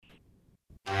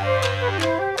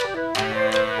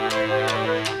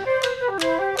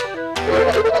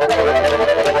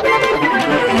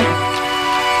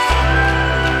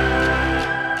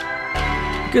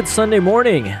Good Sunday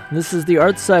morning. This is the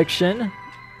Arts Section.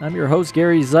 I'm your host,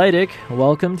 Gary Zidek.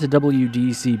 Welcome to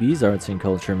WDCB's Arts and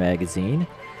Culture magazine.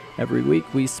 Every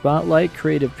week we spotlight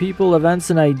creative people,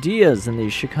 events, and ideas in the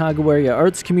Chicago area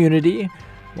arts community,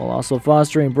 while also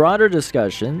fostering broader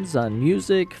discussions on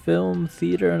music, film,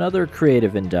 theater, and other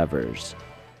creative endeavors.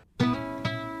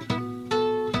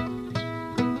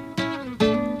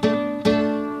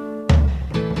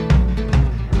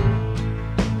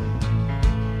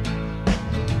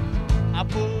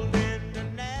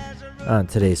 On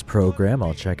today's program,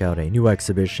 I'll check out a new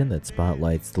exhibition that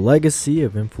spotlights the legacy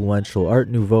of influential Art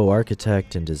Nouveau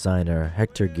architect and designer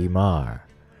Hector Guimard.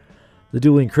 The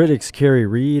Dueling Critics Kerry,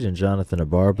 Reid, and Jonathan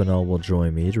Abarbanel will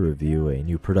join me to review a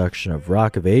new production of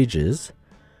Rock of Ages.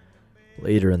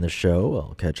 Later in the show,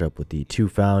 I'll catch up with the two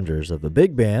founders of a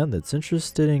big band that's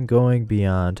interested in going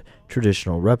beyond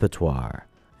traditional repertoire.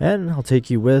 And I'll take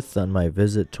you on my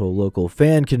visit to a local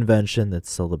fan convention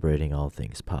that's celebrating all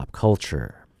things pop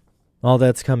culture. All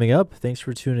that's coming up. Thanks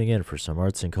for tuning in for some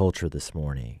arts and culture this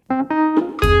morning.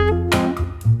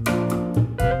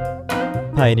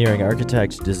 Pioneering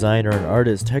architect, designer, and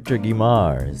artist Hector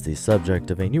Guimard is the subject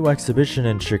of a new exhibition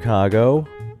in Chicago.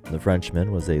 The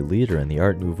Frenchman was a leader in the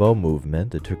Art Nouveau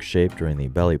movement that took shape during the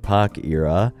Belle Epoque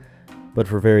era, but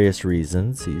for various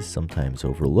reasons, he's sometimes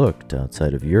overlooked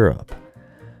outside of Europe.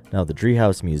 Now, the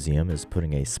Driehaus Museum is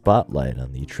putting a spotlight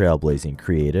on the trailblazing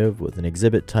creative with an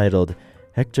exhibit titled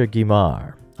Hector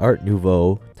Guimard, Art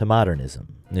Nouveau to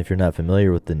Modernism. And if you're not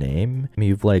familiar with the name,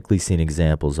 you've likely seen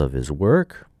examples of his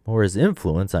work or his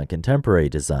influence on contemporary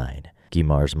design.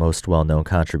 Guimard's most well-known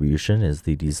contribution is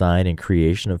the design and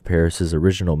creation of Paris's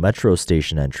original metro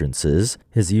station entrances.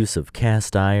 His use of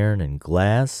cast iron and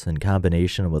glass in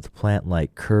combination with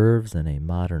plant-like curves and a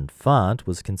modern font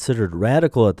was considered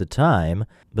radical at the time,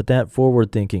 but that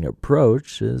forward-thinking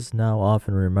approach is now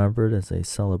often remembered as a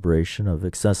celebration of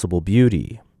accessible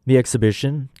beauty. The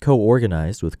exhibition,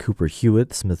 co-organized with Cooper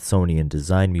Hewitt Smithsonian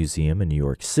Design Museum in New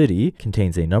York City,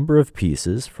 contains a number of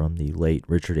pieces from the late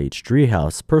Richard H.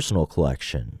 Driehaus personal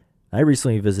collection. I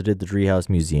recently visited the Driehaus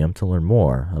Museum to learn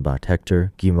more about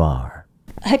Hector Guimard.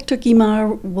 Hector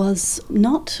Guimard was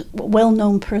not a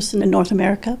well-known person in North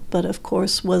America, but of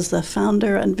course was the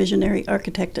founder and visionary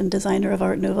architect and designer of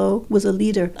Art Nouveau, was a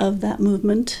leader of that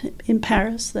movement in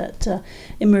Paris that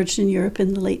emerged in Europe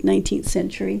in the late 19th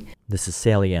century. This is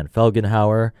Sally Ann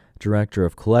Felgenhauer, Director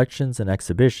of Collections and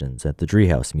Exhibitions at the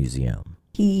Driehaus Museum.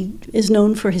 He is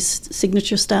known for his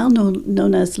signature style,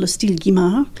 known as le style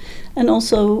Guimard, and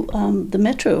also the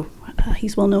metro.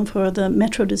 He's well known for the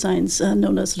metro designs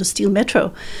known as le style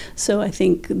metro. So I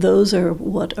think those are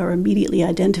what are immediately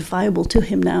identifiable to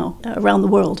him now around the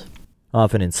world.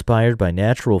 Often inspired by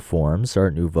natural forms,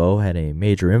 Art Nouveau had a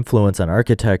major influence on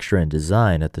architecture and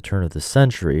design at the turn of the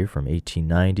century from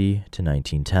 1890 to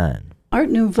 1910. Art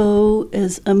Nouveau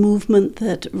is a movement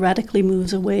that radically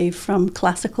moves away from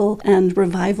classical and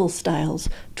revival styles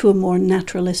to a more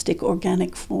naturalistic,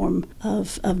 organic form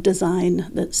of design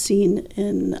that's seen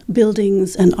in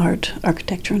buildings and art,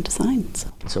 architecture and design.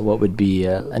 So what would be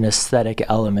an aesthetic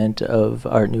element of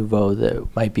Art Nouveau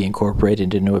that might be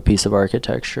incorporated into a piece of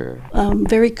architecture?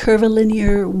 Very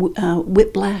curvilinear,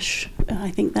 whiplash.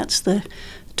 I think that's the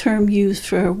term used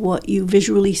for what you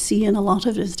visually see in a lot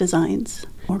of his designs.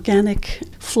 Organic,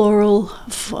 floral,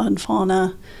 and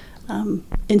fauna,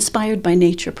 inspired by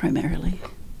nature primarily.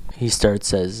 He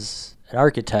starts as an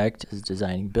architect, as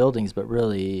designing buildings, but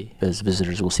really, as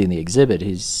visitors will see in the exhibit,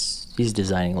 he's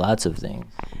designing lots of things.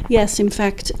 Yes, in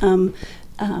fact,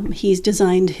 he's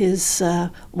designed his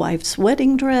wife's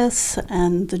wedding dress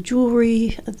and the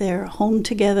jewelry, their home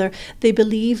together. They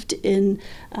believed in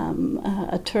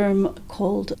a term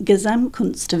called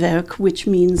Gesamtkunstwerk, which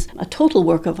means a total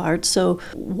work of art. So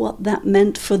what that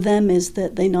meant for them is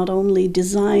that they not only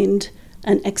designed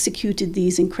and executed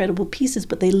these incredible pieces,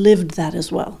 but they lived that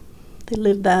as well. They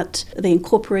lived that, they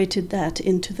incorporated that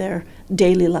into their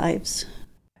daily lives.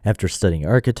 After studying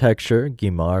architecture,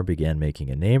 Guimard began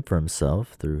making a name for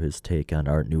himself through his take on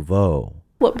Art Nouveau.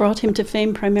 What brought him to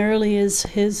fame primarily is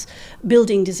his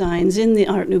building designs in the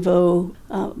Art Nouveau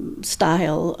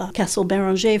style. Castle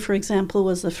Béranger, for example,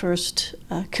 was the first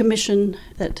commission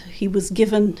that he was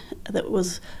given that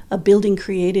was a building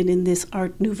created in this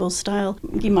Art Nouveau style.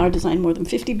 Guimard designed more than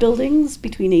 50 buildings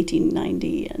between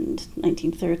 1890 and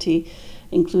 1930.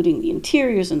 Including the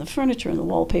interiors and the furniture and the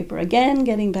wallpaper. Again,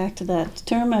 getting back to that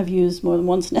term I've used more than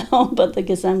once now, but the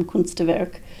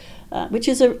Gesamtkunstwerk, which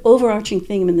is an overarching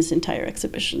theme in this entire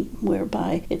exhibition,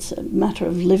 whereby it's a matter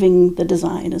of living the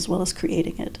design as well as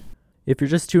creating it. If you're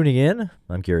just tuning in,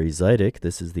 I'm Gary Zidek.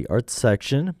 This is the Arts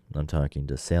Section. I'm talking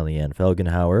to Sally Ann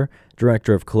Felgenhauer,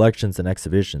 Director of Collections and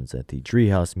Exhibitions at the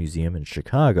Driehaus Museum in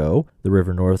Chicago. The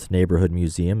River North Neighborhood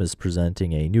Museum is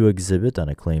presenting a new exhibit on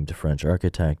acclaimed French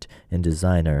architect and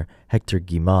designer Hector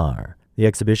Guimard. The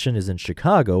exhibition is in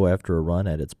Chicago after a run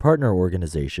at its partner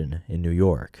organization in New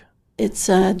York. It's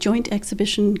a joint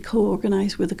exhibition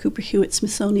co-organized with the Cooper Hewitt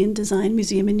Smithsonian Design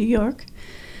Museum in New York.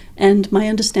 And my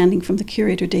understanding from the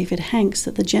curator, David Hanks,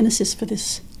 that the genesis for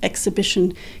this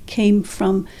exhibition came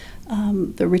from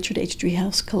the Richard H.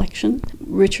 Driehaus collection.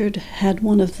 Richard had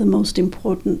one of the most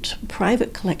important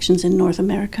private collections in North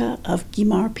America of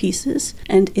Guimard pieces.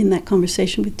 And in that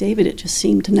conversation with David, it just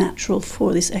seemed natural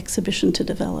for this exhibition to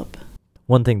develop.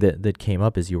 One thing that came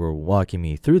up as you were walking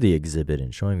me through the exhibit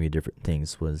and showing me different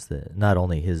things was that not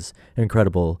only his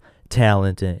incredible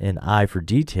talent and eye for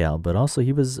detail, but also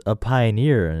he was a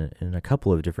pioneer in a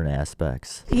couple of different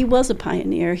aspects. He was a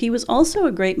pioneer. He was also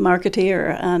a great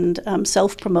marketeer and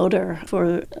self-promoter.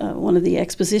 For one of the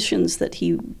expositions that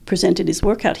he presented his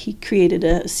work at, he created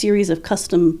a series of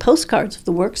custom postcards of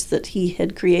the works that he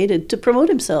had created to promote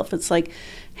himself. It's like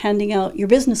handing out your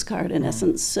business card, in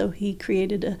essence. So he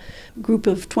created a group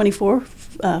of 24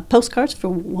 postcards for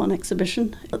one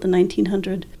exhibition at the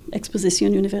 1900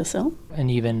 Exposition Universelle. And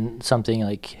even something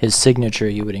like his signature,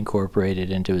 he would incorporate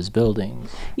it into his buildings.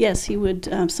 Yes, he would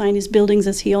sign his buildings,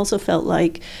 as he also felt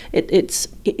like it's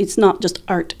not just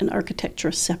art and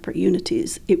architecture separate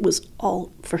unities. It was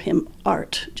all, for him,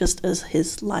 art, just as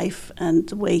his life and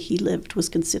the way he lived was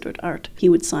considered art. He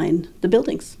would sign the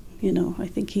buildings. You know, I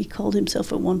think he called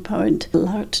himself at one point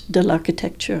l'art de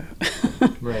l'architecture.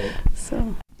 Right.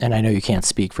 So. And I know you can't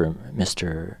speak for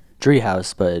Mr.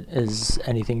 Driehaus, but is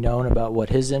anything known about what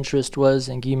his interest was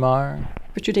in Guimard?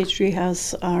 Richard H.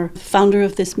 Driehaus, our founder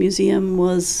of this museum,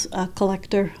 was a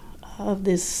collector of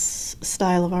this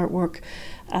style of artwork.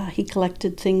 He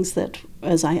collected things that,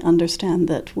 as I understand,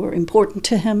 that were important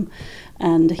to him,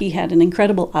 and he had an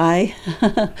incredible eye.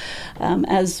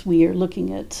 As we are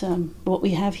looking at what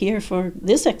we have here for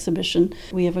this exhibition,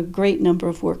 we have a great number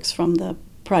of works from the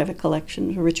private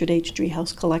collection, the Richard H.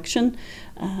 Driehaus collection,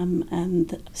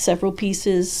 and several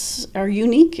pieces are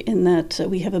unique in that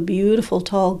we have a beautiful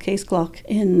tall case clock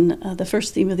in the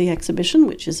first theme of the exhibition,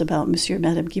 which is about Monsieur and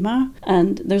Madame Guimard,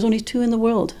 and there's only two in the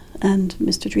world, and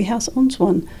Mr. Driehaus owns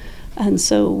one. And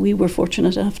so we were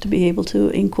fortunate enough to be able to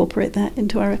incorporate that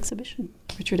into our exhibition.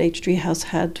 Richard H. Driehaus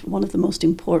had one of the most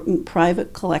important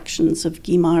private collections of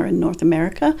Guimard in North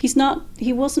America.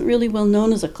 He wasn't really well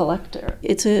known as a collector.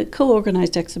 It's a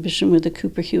co-organized exhibition with the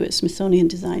Cooper Hewitt Smithsonian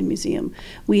Design Museum.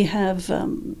 We have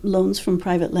loans from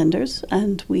private lenders,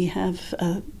 and we have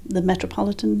the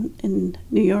Metropolitan in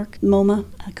New York, MoMA,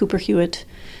 Cooper Hewitt,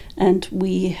 and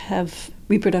we have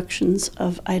reproductions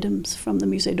of items from the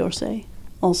Musée d'Orsay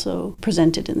also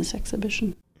presented in this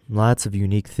exhibition. Lots of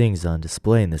unique things on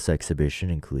display in this exhibition,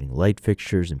 including light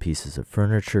fixtures and pieces of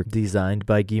furniture designed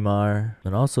by Guimard,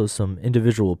 and also some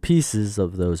individual pieces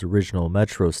of those original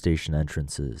metro station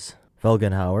entrances.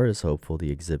 Felgenhauer is hopeful the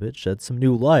exhibit sheds some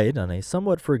new light on a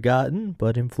somewhat forgotten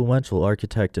but influential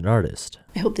architect and artist.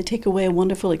 I hope they take away a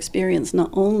wonderful experience,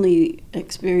 not only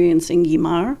experiencing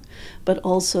Guimard, but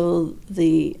also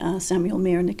the Samuel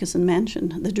Mayer Nickerson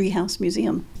Mansion, the Driehaus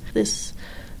Museum. This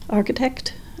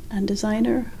architect and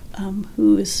designer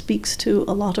who speaks to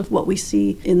a lot of what we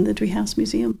see in the Driehaus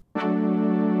Museum.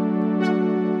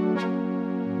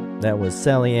 That was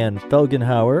Sally Ann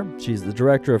Felgenhauer. She's the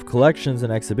Director of Collections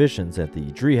and Exhibitions at the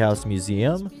Driehaus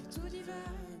Museum.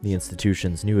 The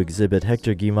institution's new exhibit,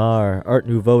 Hector Guimard, Art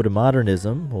Nouveau to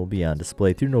Modernism, will be on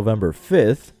display through November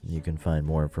 5th. You can find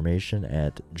more information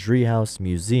at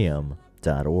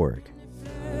driehausmuseum.org.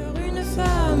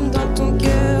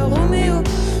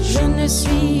 Je ne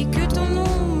suis que ton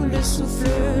nom, le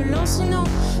souffle lancinant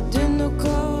de nos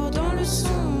corps dans le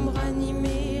sombre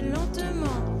animé lentement.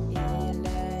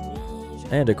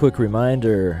 And a quick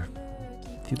reminder,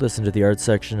 if you listen to the Art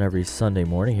Section every Sunday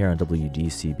morning here on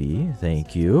WDCB,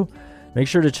 thank you. Make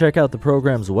sure to check out the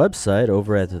program's website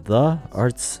over at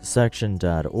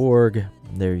theartssection.org.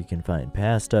 There you can find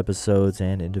past episodes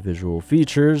and individual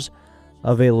features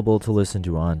available to listen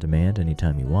to on demand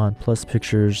anytime you want, plus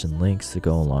pictures and links that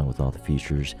go along with all the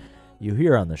features you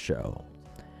hear on the show.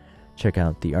 Check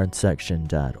out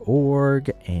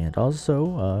theartsection.org, and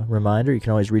also a reminder, you can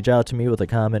always reach out to me with a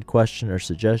comment, question, or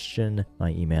suggestion.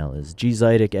 My email is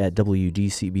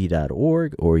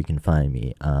gzidek@wdcb.org, or you can find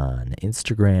me on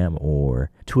Instagram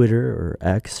or Twitter or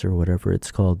X or whatever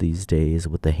it's called these days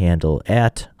with the handle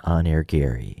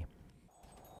 @OnAirGary.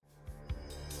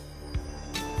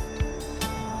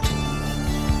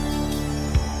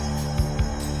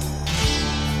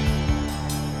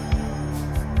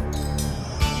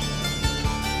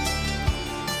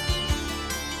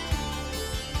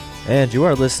 And you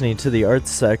are listening to the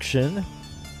Arts Section.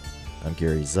 I'm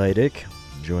Gary Zidek.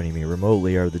 Joining me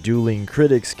remotely are the Dueling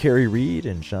Critics, Kerry, Reid,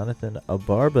 and Jonathan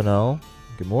Abarbanel.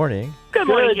 Good morning. Good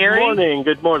morning, Gary.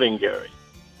 Good morning, Gary.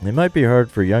 It might be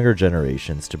hard for younger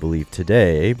generations to believe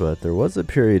today, but there was a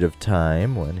period of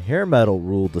time when hair metal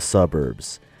ruled the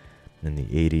suburbs. In the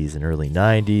 80s and early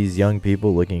 90s, young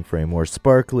people looking for a more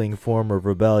sparkling form of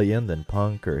rebellion than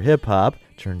punk or hip-hop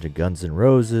turned to Guns N'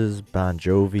 Roses, Bon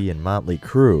Jovi, and Motley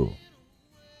Crue.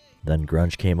 Then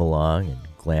grunge came along, and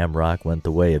glam rock went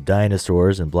the way of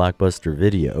dinosaurs and Blockbuster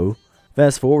Video.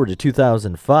 Fast forward to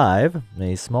 2005,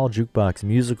 a small jukebox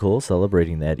musical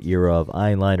celebrating that era of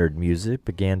eyelinered music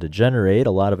began to generate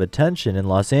a lot of attention in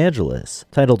Los Angeles.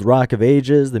 Titled Rock of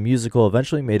Ages, the musical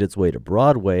eventually made its way to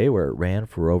Broadway, where it ran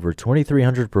for over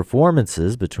 2,300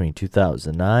 performances between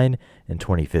 2009 and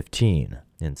 2015,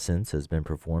 and since has been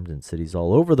performed in cities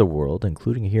all over the world,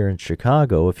 including here in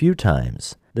Chicago a few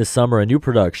times. This summer, a new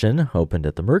production opened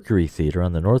at the Mercury Theater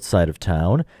on the north side of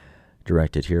town.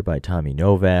 Directed here by Tommy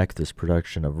Novak, this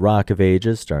production of Rock of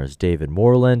Ages stars David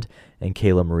Moreland and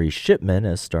Kayla Marie Shipman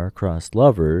as star-crossed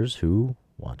lovers who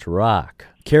want to rock.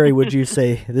 Kerry, would you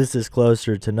say this is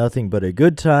closer to Nothing But a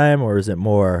Good Time, or is it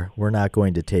more, we're not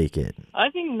going to take it? I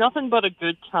think nothing but a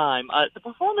good time. The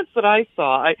performance that I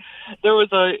saw, there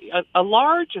was a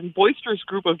large and boisterous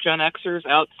group of Gen Xers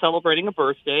out celebrating a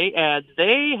birthday, and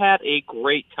they had a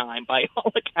great time by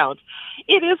all accounts.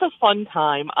 It is a fun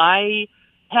time. I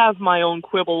have my own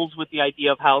quibbles with the idea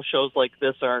of how shows like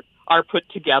this are put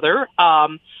together.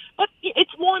 But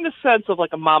it's more in the sense of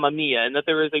like a Mamma Mia, in that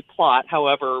there is a plot,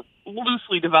 however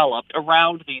loosely developed,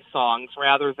 around these songs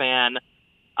rather than,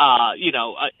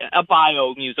 a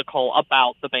bio musical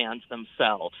about the bands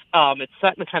themselves. It's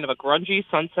set in a kind of a grungy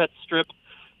Sunset Strip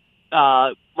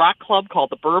rock club called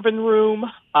the Bourbon Room.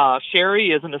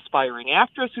 Sherry is an aspiring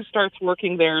actress who starts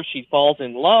working there. She falls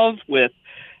in love with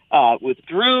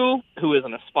Drew, who is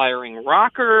an aspiring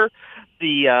rocker.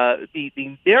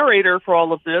 The narrator for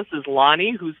all of this is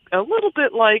Lonnie, who's a little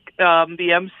bit like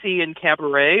the MC in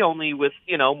Cabaret, only with,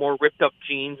 more ripped up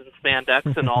jeans and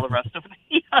spandex and all the rest of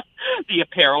the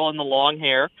apparel and the long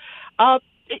hair. I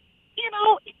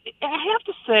have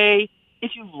to say,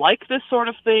 if you like this sort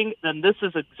of thing, then this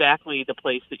is exactly the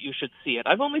place that you should see it.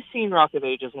 I've only seen Rock of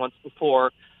Ages once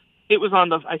before. It was on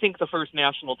the first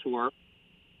national tour.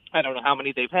 I don't know how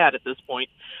many they've had at this point.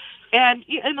 And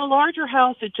in a larger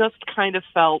house, it just kind of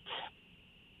felt,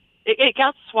 it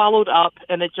got swallowed up,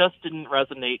 and it just didn't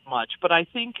resonate much. But I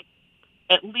think,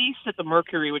 at least at the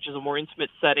Mercury, which is a more intimate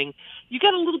setting, you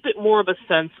get a little bit more of a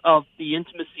sense of the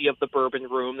intimacy of the Bourbon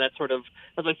Room, that sort of,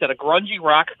 as I said, a grungy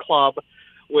rock club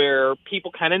where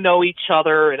people kind of know each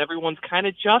other, and everyone's kind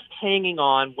of just hanging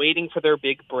on, waiting for their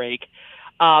big break.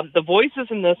 The voices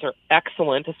in this are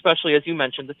excellent, especially, as you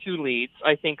mentioned, the two leads.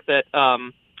 I think that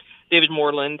David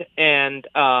Moreland and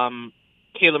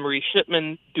Kayla Marie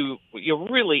Shipman do a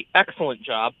really excellent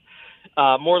job.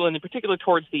 Moreland, in particular,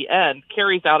 towards the end,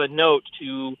 carries out a note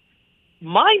to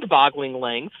mind-boggling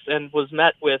lengths and was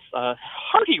met with a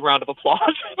hearty round of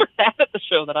applause for that at the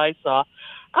show that I saw.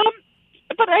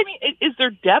 But, is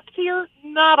there depth here?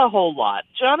 Not a whole lot.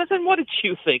 Jonathan, what did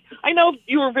you think? I know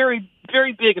you were very,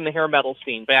 very big in the hair metal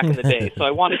scene back in the day, so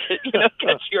I wanted to,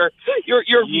 catch your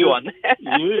view on that.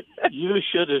 You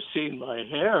should have seen my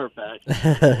hair back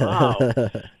then.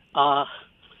 Wow.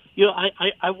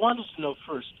 I wanted to know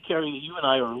first, Kerry, you and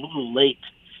I are a little late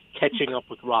catching up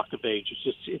with Rock of Ages.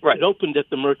 It opened at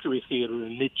the Mercury Theater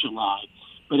in mid-July,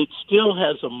 but it still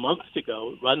has a month to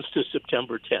go. It runs to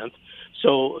September 10th.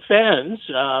 So fans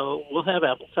will have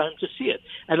ample time to see it.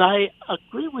 And I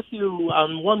agree with you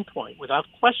on one point, without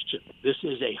question. This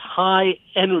is a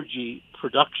high-energy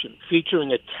production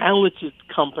featuring a talented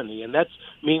company, and that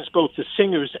means both the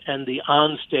singers and the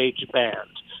on-stage band.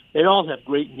 They all have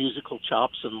great musical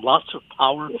chops and lots of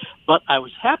power, but I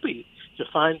was happy to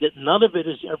find that none of it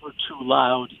is ever too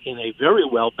loud in a very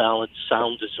well-balanced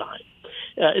sound design.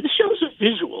 The show's a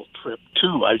visual trip,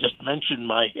 too. I just mentioned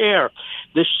my hair.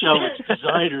 This show, its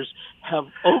designers have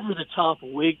over-the-top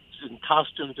wigs and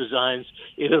costume designs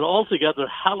in an altogether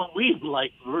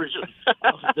Halloween-like version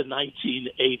of the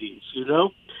 1980s,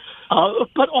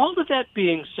 But all of that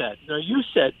being said, now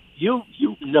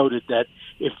you noted that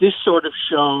if this sort of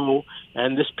show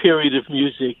and this period of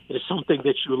music is something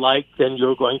that you like, then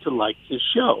you're going to like this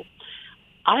show.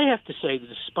 I have to say that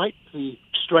despite the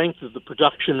strength of the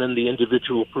production and the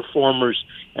individual performers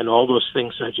and all those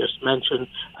things I just mentioned,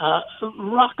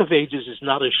 Rock of Ages is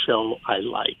not a show I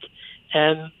like.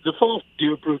 And the fault,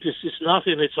 dear Brutus, is not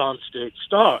in its onstage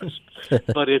stars,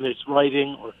 but in its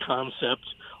writing or concept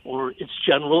or its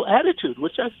general attitude,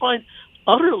 which I find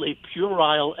utterly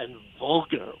puerile and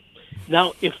vulgar.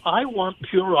 Now, if I want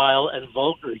puerile and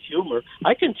vulgar humor,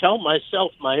 I can tell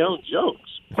myself my own jokes.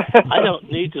 I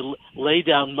don't need to lay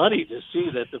down money to see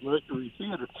that the Mercury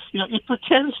Theater, it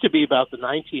pretends to be about the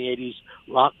 1980s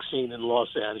rock scene in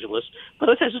Los Angeles, but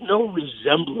it has no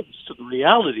resemblance to the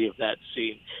reality of that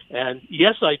scene. And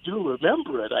yes, I do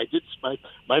remember it.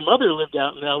 My mother lived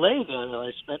out in L.A. then, and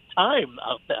I spent time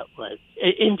out that way.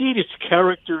 Indeed, its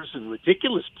characters and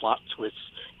ridiculous plot twists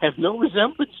have no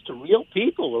resemblance to real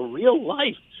people or real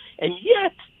life. And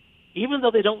yet, even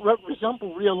though they don't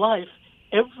resemble real life,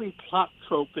 every plot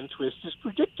trope and twist is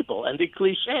predictable and a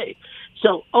cliche.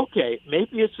 So, okay,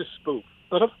 maybe it's a spoof,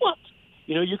 but of what?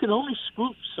 You can only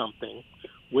spoof something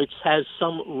which has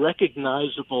some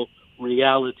recognizable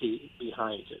reality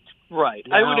behind it. Right.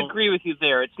 Now, I would agree with you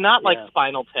there. It's not like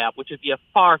Spinal Tap, which would be a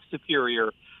far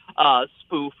superior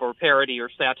spoof or parody or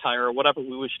satire or whatever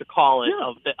we wish to call it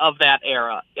of that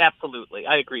era. Absolutely.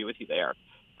 I agree with you there.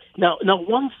 Now,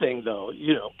 one thing, though,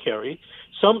 Kerry,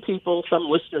 some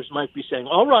listeners might be saying,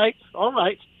 all right,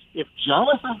 if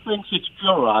Jonathan thinks it's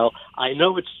puerile, I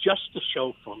know it's just a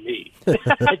show for me.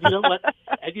 And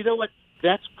you know what?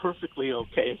 That's perfectly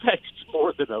okay. In fact, it's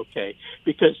more than okay,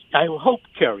 because I hope,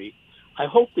 Kerry,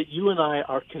 that you and I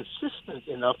are consistent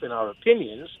enough in our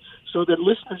opinions so that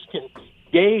listeners can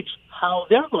gauge how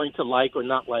they're going to like or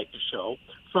not like the show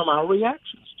from our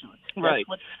reactions to it. Right.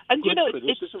 And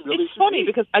it's funny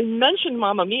because I mentioned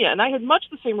Mamma Mia, and I had much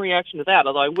the same reaction to that,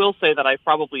 although I will say that I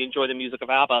probably enjoy the music of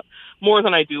ABBA more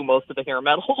than I do most of the hair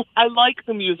metal. I like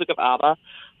the music of ABBA.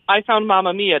 I found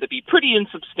Mamma Mia to be pretty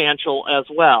insubstantial as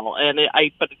well,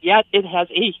 but yet it has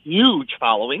a huge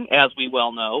following, as we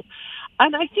well know.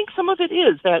 And I think some of it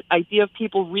is that idea of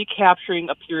people recapturing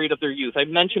a period of their youth. I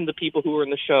mentioned the people who were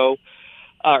in the show,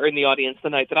 or in the audience the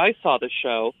night that I saw the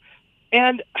show.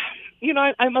 And,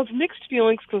 I'm of mixed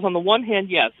feelings because on the one hand,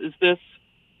 yes, is this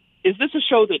a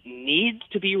show that needs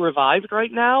to be revived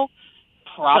right now?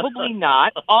 Probably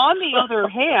not. On the other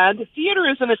hand, theater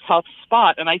is in a tough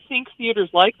spot, and I think theaters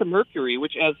like the Mercury,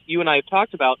 which, as you and I have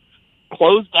talked about,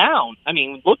 closed down. I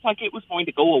mean, looked like it was going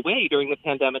to go away during the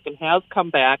pandemic and has come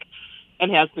back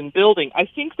and has been building. I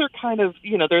think they're kind of,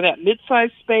 they're that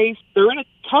mid-sized space. They're in a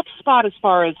tough spot as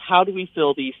far as how do we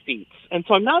fill these seats. And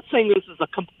so I'm not saying this is a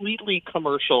completely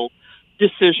commercial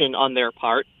decision on their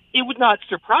part. It would not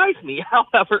surprise me,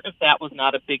 however, if that was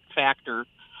not a big factor,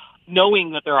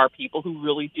 knowing that there are people who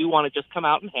really do want to just come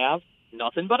out and have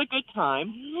nothing but a good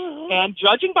time. And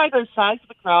judging by the size of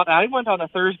the crowd, I went on a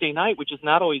Thursday night, which is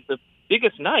not always the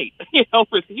biggest night,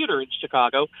 for theater in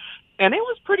Chicago, and it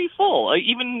was pretty full,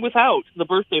 even without the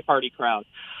birthday party crowd.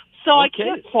 So I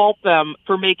can't fault them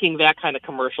for making that kind of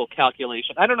commercial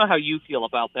calculation. I don't know how you feel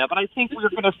about that, but I think we're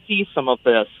going to see some of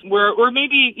this where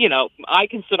maybe, I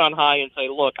can sit on high and say,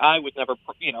 look, I would never,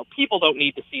 people don't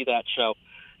need to see that show.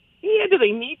 Yeah, do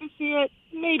they need to see it?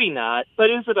 Maybe not.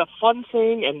 But is it a fun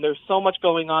thing? And there's so much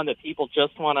going on that people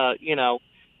just want to,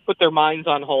 put their minds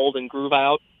on hold and groove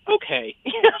out. Okay.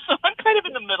 So I'm kind of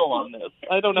in the middle on this.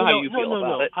 I don't know how you feel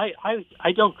about it.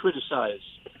 I don't criticize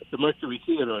the Mercury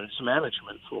Theater and its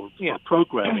management for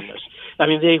programming this. I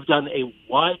mean, they've done a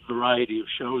wide variety of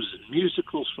shows and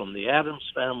musicals, from The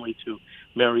Addams Family to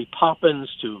Mary Poppins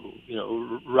to,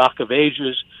 Rock of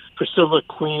Ages, Priscilla,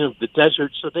 Queen of the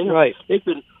Desert. So they've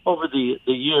been, over the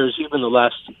years, even the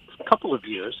last couple of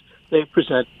years, they've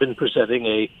been presenting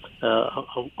a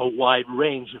wide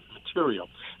range of material.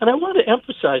 And I want to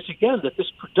emphasize again that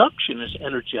this production is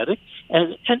energetic,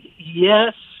 and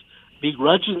yes,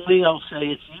 begrudgingly, I'll say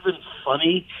it's even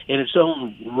funny in its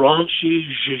own raunchy,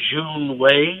 jejune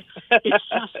way. It's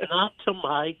just not to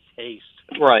my taste.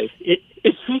 Right. It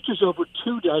features over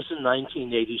 24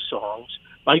 1980 songs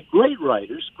by great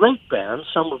writers, great bands,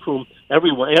 some of whom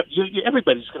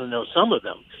everybody's going to know some of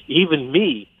them, even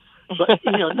me. But,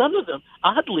 none of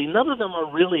them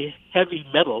are really heavy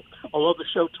metal, although the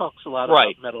show talks a lot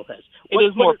about metalheads. It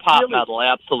is more pop metal,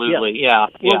 absolutely, yeah.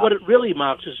 Well, what it really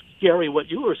marks is, Gary, what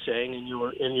you were saying in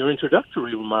your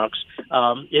introductory remarks,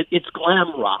 it's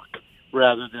glam rock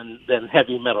rather than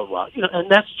heavy metal rock, and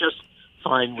that's just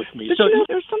fine with me. But,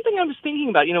 there's something I was thinking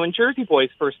about, when Jersey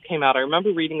Boys first came out, I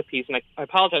remember reading a piece, and I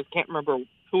apologize, I can't remember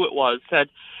who it was, said,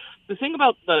 the thing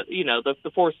about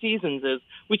the Four Seasons is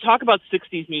we talk about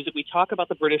 60s music, we talk about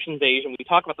the British invasion, we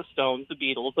talk about the Stones, the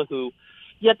Beatles, the Who,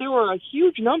 yet there were a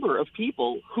huge number of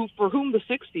people for whom the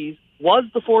 60s was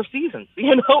the Four Seasons.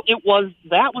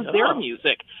 That was their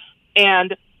music.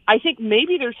 And I think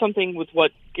maybe there's something with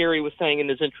what Gary was saying in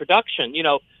his introduction,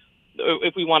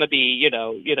 if we want to be,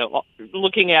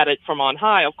 looking at it from on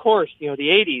high, of course, the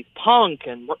 80s, punk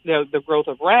and the growth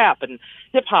of rap and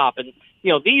hip hop and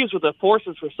these were the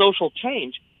forces for social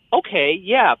change. Okay,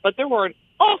 yeah, but there were an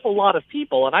awful lot of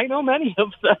people, and I know many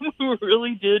of them who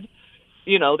really did.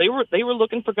 They were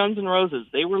looking for Guns N' Roses.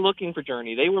 They were looking for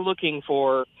Journey. They were looking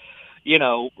for,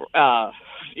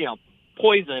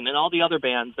 Poison and all the other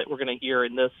bands that we're going to hear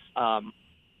in this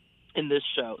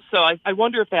show. So I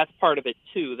wonder if that's part of it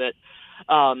too. That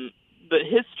the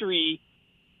history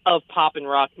of pop and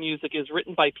rock music is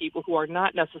written by people who are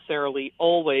not necessarily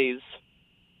always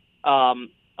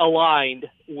aligned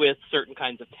with certain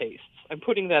kinds of tastes. I'm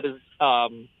putting that as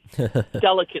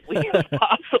delicately as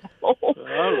possible.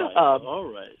 All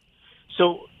right.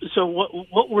 So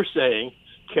what we're saying,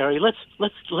 Kerry, let's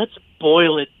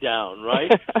boil it down,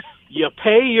 right? You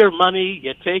pay your money,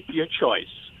 you take your choice.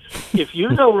 If you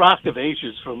know Rock of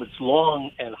Ages from its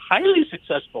long and highly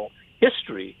successful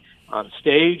history on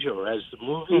stage or as the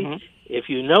movie, if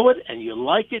you know it and you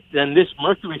like it, then this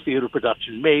Mercury Theater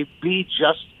production may be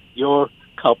just your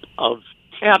cup of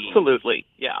tea. Absolutely,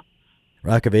 yeah.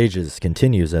 Rock of Ages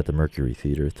continues at the Mercury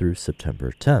Theater through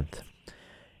September 10th.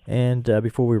 And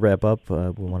before we wrap up,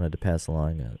 we wanted to pass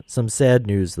along some sad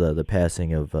news, the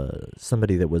passing of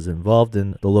somebody that was involved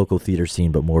in the local theater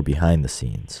scene, but more behind the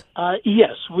scenes.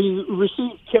 Yes,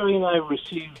 Kerry and I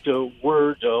received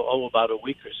word, about a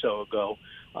week or so ago,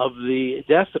 of the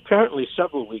death, apparently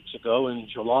several weeks ago in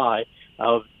July,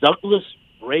 of Douglas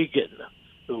Reagan,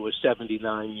 who was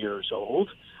 79 years old,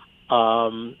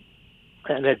 and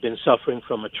had been suffering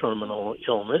from a terminal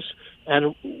illness.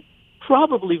 And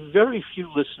probably very few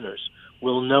listeners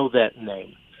will know that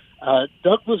name.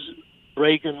 Douglas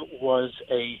Reagan was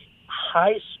a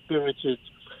high-spirited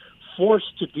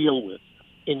force to deal with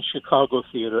in Chicago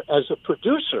theater as a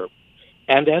producer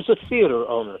and as a theater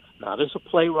owner, not as a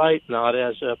playwright, not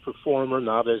as a performer,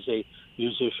 not as a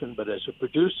musician, but as a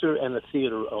producer and a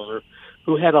theater owner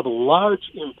who had a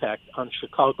large impact on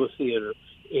Chicago theater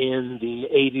in the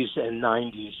 80s and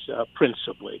 90s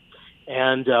principally.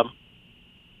 And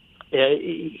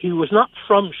he was not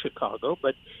from Chicago,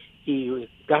 but he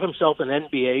got himself an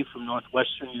MBA from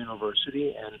Northwestern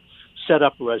University and set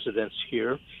up residence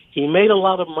here. He made a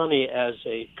lot of money as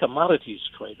a commodities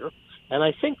trader, and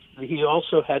I think he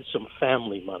also had some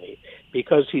family money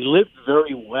because he lived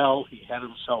very well. He had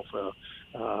himself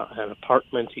an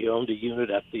apartment. He owned a unit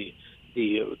at the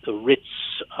Ritz.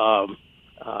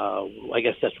 I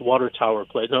guess that's Water Tower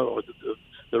Place. No, or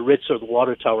the Ritz or the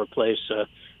Water Tower Place.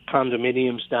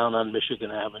 Condominiums down on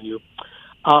Michigan Avenue.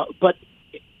 But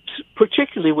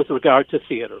particularly with regard to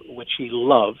theater, which he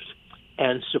loved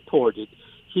and supported,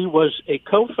 he was a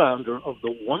co-founder of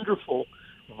the wonderful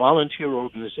volunteer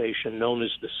organization known as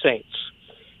the Saints.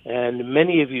 And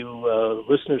many of you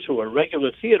listeners who are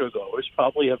regular theater goers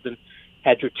probably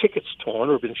had your tickets torn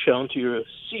or been shown to your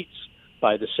seats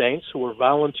by the Saints, who were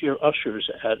volunteer ushers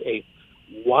at a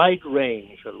wide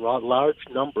range, a large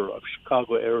number of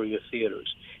Chicago area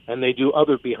theaters. And they do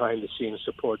other behind-the-scenes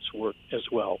supports work as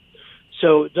well.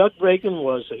 So Doug Reagan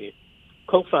was a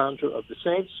co-founder of the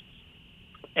Saints,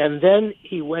 and then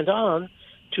he went on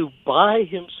to buy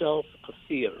himself a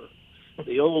theater,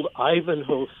 the old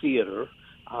Ivanhoe Theater,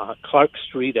 Clark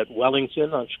Street at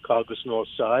Wellington on Chicago's north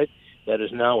side, that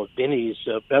is now a Binny's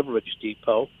beverage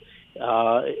depot.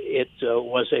 It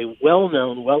was a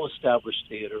well-known, well-established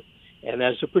theater, and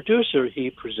as a producer,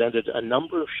 he presented a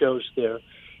number of shows there.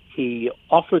 He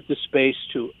offered the space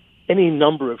to any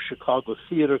number of Chicago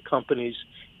theater companies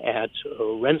at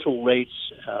rental rates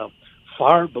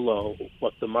far below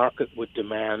what the market would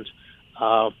demand.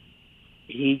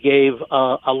 He gave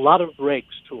a lot of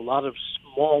breaks to a lot of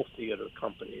small theater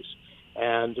companies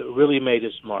and really made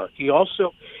his mark. He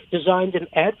also designed an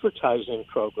advertising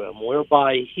program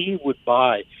whereby he would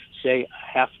buy, say,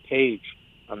 a half page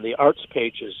on the arts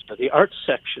pages, the arts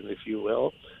section, if you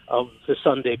will, of the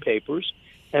Sunday papers,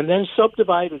 and then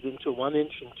subdivided into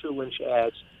 1-inch and 2-inch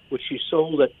ads, which he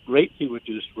sold at greatly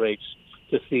reduced rates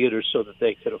to theaters so that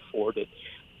they could afford it.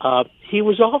 He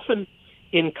was often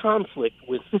in conflict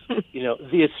with,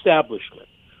 the establishment,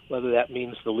 whether that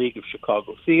means the League of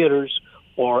Chicago Theaters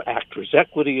or Actors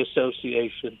Equity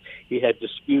Association. He had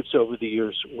disputes over the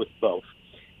years with both.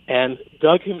 And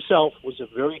Doug himself was a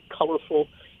very colorful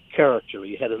character.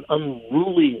 He had an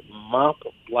unruly mop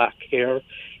of black hair.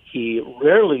 He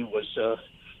rarely was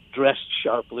dressed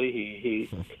sharply.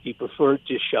 He preferred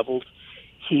disheveled.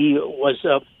 He was,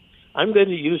 I'm going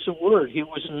to use a word, he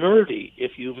was nerdy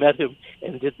if you met him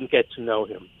and didn't get to know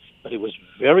him. But he was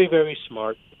very, very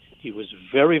smart. He was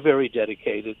very, very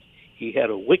dedicated. He had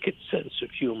a wicked sense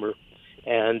of humor.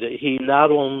 And he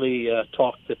not only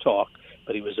talked the talk,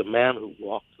 but he was a man who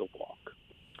walked the walk.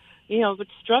 What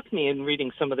struck me in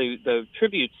reading some of the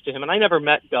tributes to him, and I never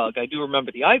met Doug. I do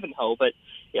remember the Ivanhoe, but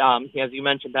as you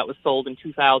mentioned, that was sold in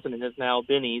 2000 and is now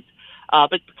Binny's.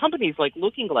 But companies like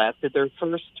Looking Glass did their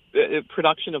first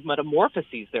production of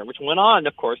Metamorphoses there, which went on,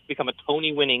 of course, to become a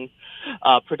Tony-winning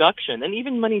production. And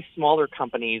even many smaller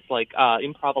companies like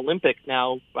Improv Olympic,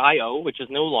 now IO, which is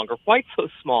no longer quite so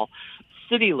small,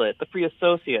 City Lit, the Free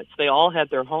Associates, they all had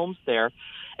their homes there.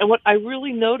 And what I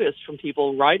really noticed from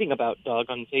people writing about Doug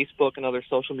on Facebook and other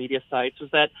social media sites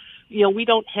was that, we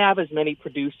don't have as many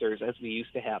producers as we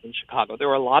used to have in Chicago. There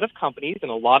are a lot of companies, and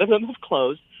a lot of them have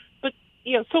closed. But,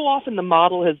 so often the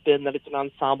model has been that it's an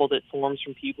ensemble that forms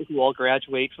from people who all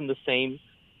graduate from the same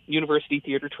university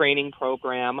theater training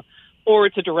program, or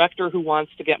it's a director who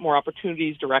wants to get more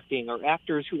opportunities directing, or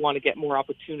actors who want to get more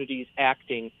opportunities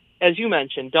acting. As you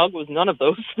mentioned, Doug was none of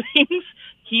those things.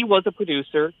 He was a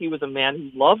producer. He was a man who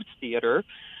loved theater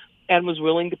and was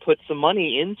willing to put some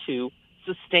money into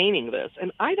sustaining this.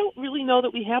 And I don't really know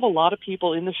that we have a lot of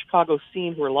people in the Chicago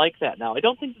scene who are like that now. I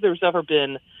don't think that there's ever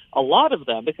been a lot of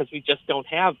them because we just don't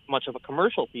have much of a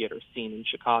commercial theater scene in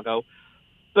Chicago.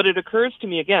 But it occurs to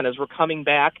me, again, as we're coming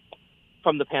back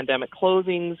from the pandemic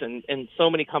closings and so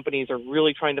many companies are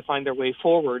really trying to find their way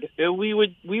forward, we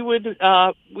would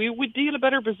be in a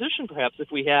better position perhaps if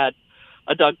we had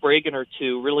a Doug Bragan or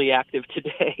two really active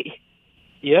today.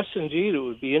 Yes, indeed. It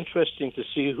would be interesting to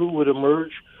see who would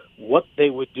emerge, what they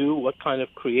would do, what kind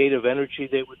of creative energy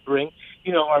they would bring.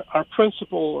 Our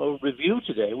principal review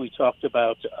today, we talked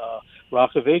about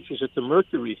Rock of Ages at the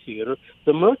Mercury Theater.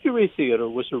 The Mercury Theater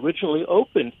was originally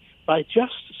opened by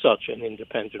just such an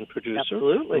independent producer,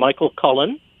 Absolutely. Michael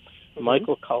Cullen,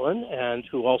 and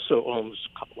who also owns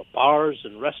a couple of bars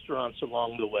and restaurants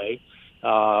along the way,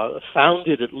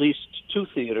 founded at least 2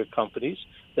 theater companies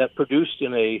that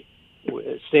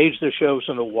staged their shows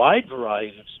in a wide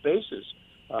variety of spaces.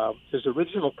 His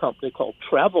original company called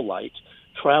Travelite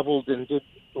traveled and did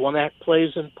one-act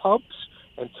plays in pubs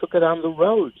and took it on the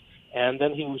road. And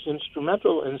then he was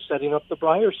instrumental in setting up the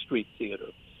Briar Street Theater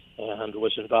and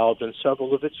was involved in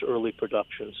several of its early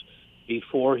productions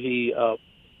before he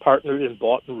partnered and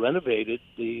bought and renovated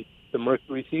the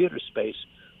Mercury Theater space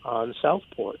on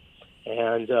Southport.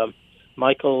 And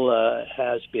Michael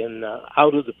has been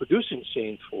out of the producing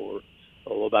scene for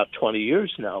about 20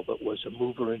 years now, but was a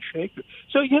mover and shaker.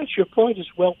 So yes, your point is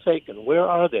well taken. Where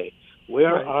are they?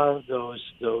 Where are those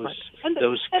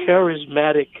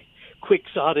charismatic,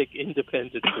 quixotic,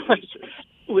 independent producers?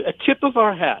 A tip of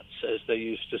our hats, as they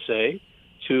used to say,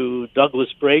 to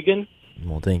Douglas Bragan.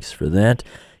 Well, thanks for that.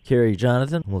 Kerry,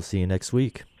 Jonathan, we'll see you next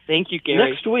week. Thank you,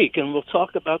 Gary. Next week, and we'll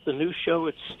talk about the new show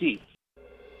at Steep.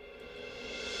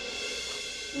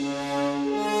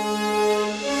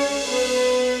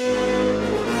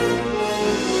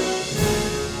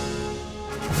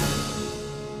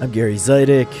 I'm Gary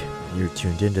Zidek. You're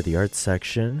tuned into the arts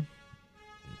section.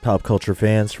 Pop culture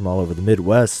fans from all over the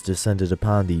Midwest descended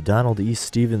upon the Donald E.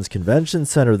 Stevens Convention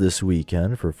Center this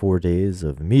weekend for 4 days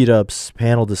of meetups,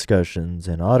 panel discussions,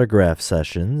 and autograph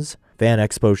sessions. Fan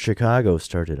Expo Chicago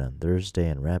started on Thursday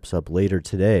and wraps up later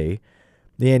today.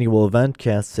 The annual event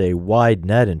casts a wide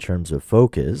net in terms of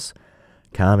focus.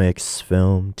 Comics,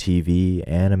 film, TV,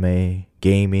 anime,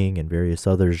 gaming, and various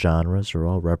other genres are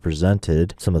all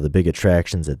represented. Some of the big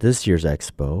attractions at this year's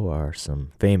expo are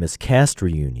some famous cast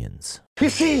reunions. You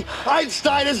see,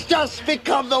 Einstein has just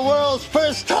become the world's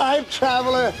first time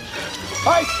traveler.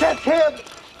 I sent him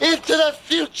into the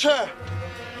future.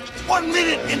 1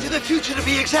 minute into the future to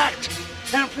be exact.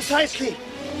 And precisely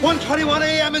 1:21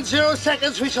 a.m. in 0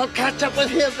 seconds, we shall catch up with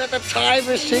him in the time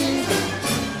machine.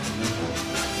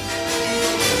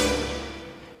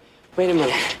 Wait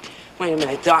a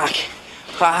minute, Doc.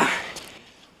 Are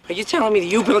you telling me that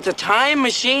you built a time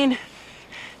machine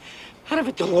out of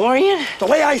a DeLorean? The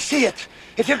way I see it,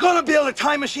 if you're gonna build a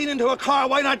time machine into a car,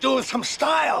 why not do it with some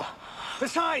style?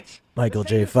 Besides, Michael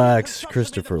J. Fox,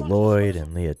 Christopher Lloyd,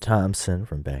 and Leah Thompson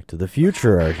from Back to the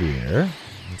Future are here.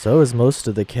 And so is most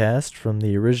of the cast from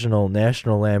the original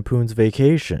National Lampoon's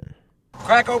Vacation.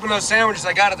 Crack open those sandwiches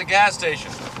I got at the gas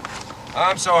station.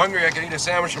 I'm so hungry I could eat a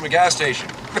sandwich from a gas station.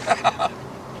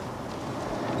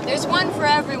 There's one for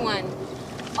everyone.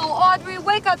 Oh, Audrey,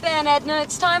 wake up Aunt Edna.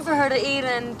 It's time for her to eat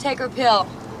and take her pill.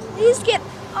 Please get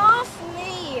off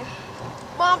me.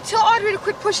 Mom, tell Audrey to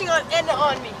quit pushing Aunt Edna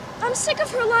on me. I'm sick of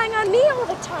her lying on me all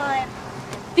the time.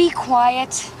 Be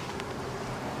quiet.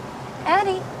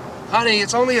 Addie. Honey,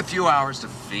 it's only a few hours to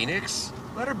Phoenix.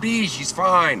 Let her be. She's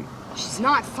fine. She's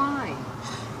not fine.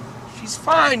 She's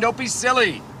fine. Don't be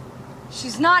silly.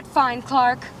 She's not fine,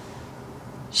 Clark.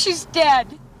 She's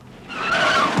dead.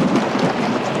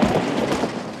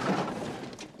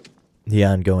 The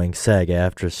ongoing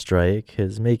SAG-AFTRA strike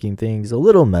is making things a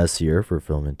little messier for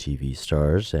film and TV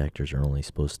stars. Actors are only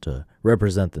supposed to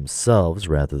represent themselves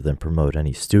rather than promote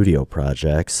any studio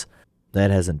projects.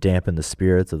 That hasn't dampened the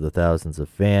spirits of the thousands of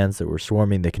fans that were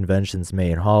swarming the convention's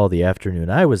main hall the afternoon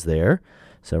I was there,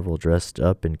 several dressed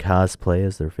up in cosplay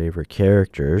as their favorite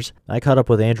characters. I caught up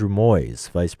with Andrew Moyes,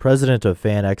 Vice President of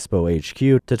Fan Expo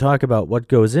HQ, to talk about what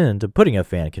goes into putting a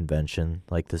fan convention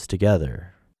like this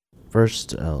together.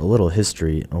 First, a little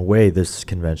history. In a way, this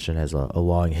convention has a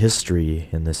long history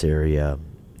in this area.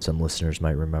 Some listeners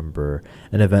might remember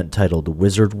an event titled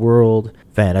Wizard World.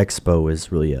 Fan Expo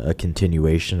is really a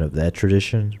continuation of that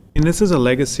tradition. And this is a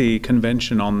legacy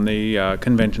convention on the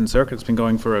convention circuit. It's been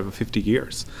going for over 50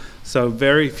 years. So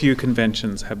very few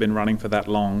conventions have been running for that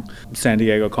long. San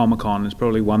Diego Comic-Con is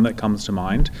probably one that comes to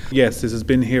mind. Yes, this has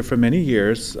been here for many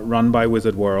years, run by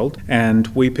Wizard World, and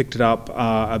we picked it up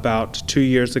about 2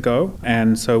 years ago.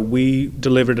 And so we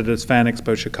delivered it as Fan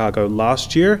Expo Chicago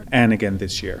last year and again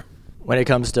this year. When it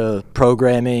comes to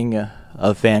programming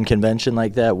a fan convention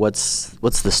like that, what's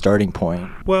the starting point?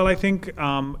 Well, I think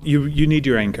you need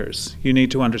your anchors. You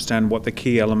need to understand what the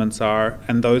key elements are,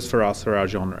 and those for us are our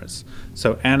genres.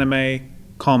 So anime,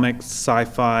 comics,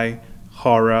 sci-fi,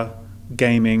 horror,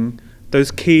 gaming, those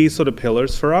key sort of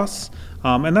pillars for us.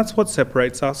 And that's what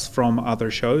separates us from other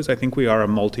shows. I think we are a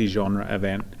multi-genre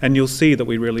event. And you'll see that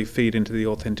we really feed into the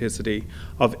authenticity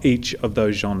of each of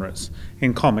those genres.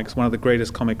 In comics, one of the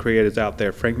greatest comic creators out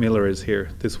there, Frank Miller, is here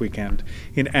this weekend.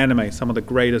 In anime, some of the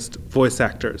greatest voice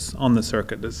actors on the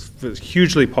circuit. It's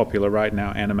hugely popular right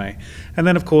now, anime. And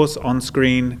then, of course, on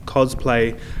screen,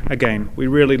 cosplay. Again, we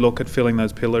really look at filling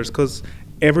those pillars because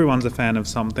everyone's a fan of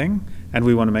something, and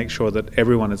we want to make sure that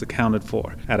everyone is accounted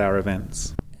for at our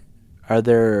events. Are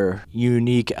there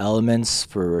unique elements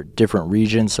for different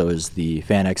regions? So is the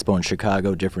Fan Expo in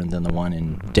Chicago different than the one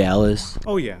in Dallas?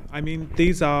 Oh yeah, I mean,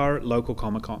 these are local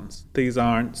Comic-Cons. These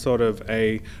aren't sort of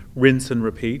a rinse and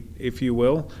repeat, if you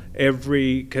will.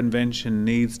 Every convention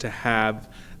needs to have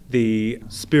the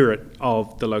spirit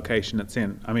of the location it's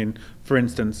in. I mean, for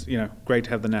instance, great to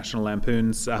have the National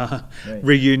Lampoon's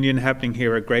reunion happening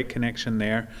here, a great connection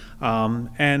there.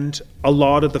 And a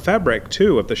lot of the fabric,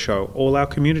 too, of the show, all our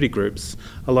community groups,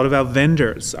 a lot of our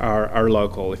vendors are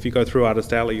local. If you go through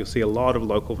Artist Alley, you'll see a lot of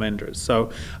local vendors. So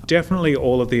definitely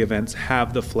all of the events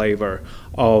have the flavor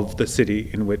of the city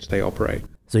in which they operate.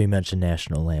 So you mentioned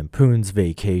National Lampoon's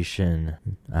Vacation,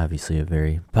 obviously a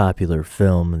very popular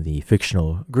film. The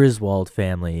fictional Griswold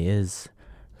family is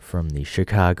from the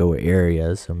Chicago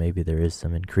area, so maybe there is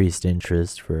some increased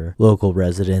interest for local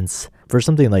residents. For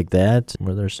something like that,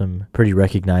 where there's some pretty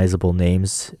recognizable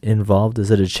names involved, is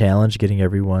it a challenge getting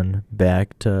everyone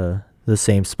back to the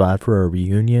same spot for a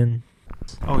reunion?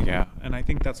 Oh yeah, and I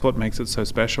think that's what makes it so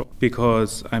special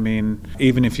because, I mean,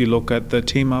 even if you look at the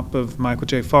team up of Michael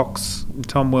J. Fox,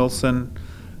 Tom Wilson,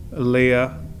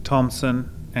 Leah Thompson,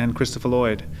 and Christopher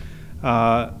Lloyd,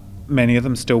 many of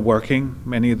them still working,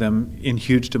 many of them in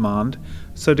huge demand.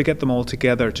 So to get them all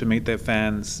together to meet their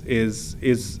fans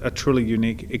is a truly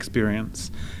unique experience.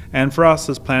 And for us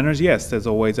as planners, yes, there's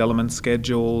always elements,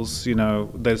 schedules,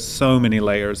 there's so many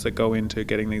layers that go into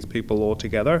getting these people all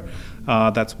together.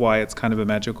 That's why it's kind of a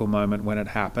magical moment when it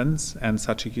happens and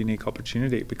such a unique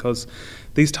opportunity because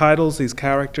these titles, these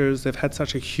characters, they've had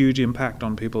such a huge impact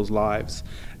on people's lives.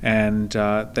 And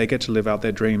they get to live out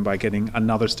their dream by getting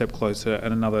another step closer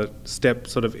and another step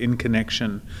sort of in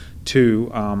connection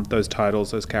to those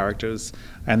titles, those characters,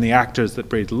 and the actors that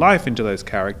breathe life into those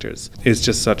characters is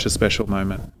just such a special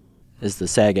moment. Is the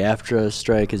SAG-AFTRA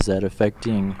strike, is that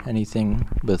affecting anything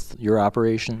with your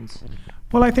operations?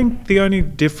 Well, I think the only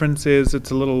difference is it's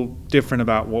a little different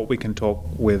about what we can talk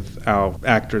with our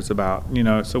actors about,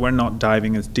 so we're not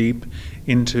diving as deep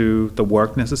into the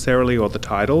work necessarily or the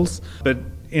titles, but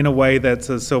in a way that's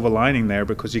a silver lining there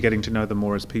because you're getting to know them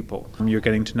more as people. You're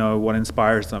getting to know what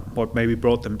inspires them, what maybe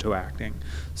brought them to acting.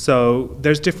 So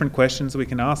there's different questions we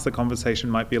can ask. The conversation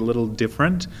might be a little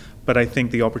different, but I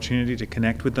think the opportunity to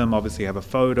connect with them, obviously have a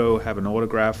photo, have an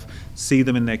autograph, see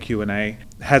them in their Q&A,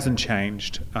 hasn't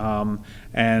changed. The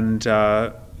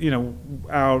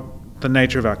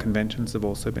nature of our conventions have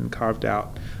also been carved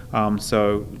out.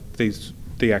 So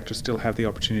the actors still have the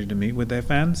opportunity to meet with their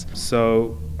fans.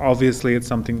 So obviously it's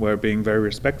something we're being very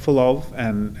respectful of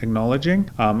and acknowledging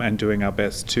and doing our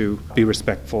best to be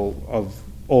respectful of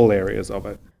all areas of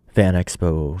it. Fan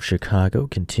Expo Chicago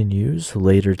continues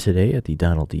later today at the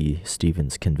Donald E.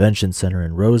 Stevens Convention Center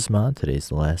in Rosemont. Today's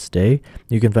the last day.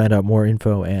 You can find out more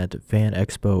info at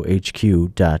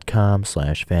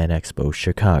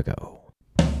fanexpohq.com/fanexpochicago.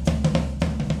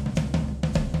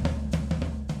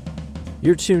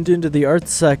 You're tuned into the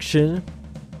arts section.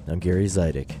 I'm Gary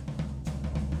Zidek.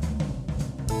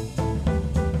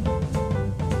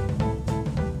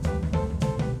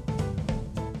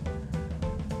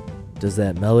 Does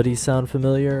that melody sound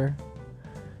familiar?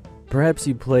 Perhaps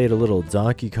you played a little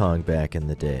Donkey Kong back in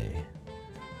the day.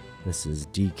 This is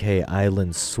DK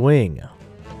Island Swing, a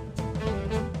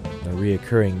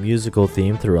reoccurring musical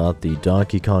theme throughout the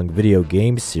Donkey Kong video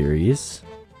game series.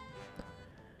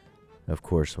 Of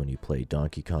course, when you play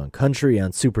Donkey Kong Country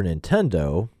on Super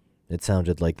Nintendo, it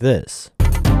sounded like this.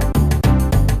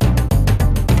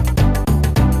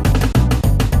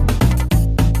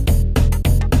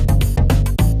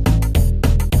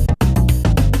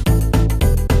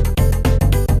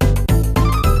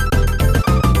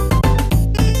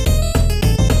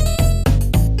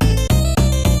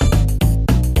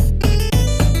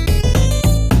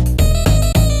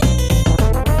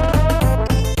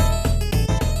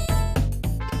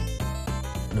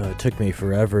 Took me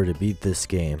forever to beat this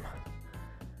game.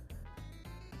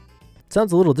 It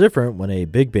sounds a little different when a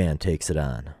big band takes it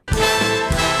on.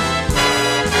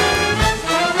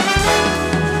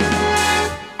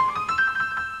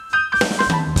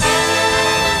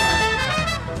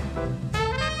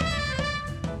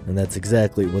 And that's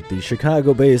exactly what the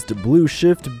Chicago-based Blue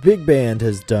Shift Big Band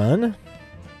has done.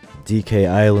 DK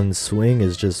Island Swing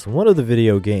is just one of the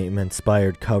video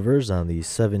game-inspired covers on the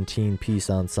 17-piece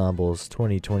ensemble's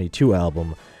 2022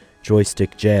 album,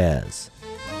 Joystick Jazz.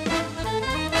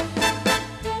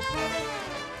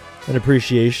 An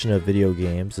appreciation of video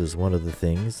games is one of the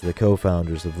things the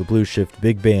co-founders of the Blue Shift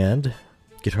Big Band,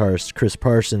 guitarist Chris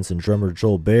Parsons and drummer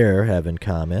Joel Baer, have in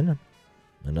common.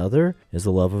 Another is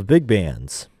the love of big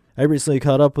bands. I recently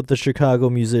caught up with the Chicago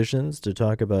musicians to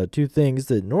talk about two things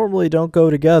that normally don't go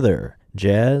together: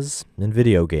 jazz and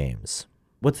video games.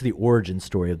 What's the origin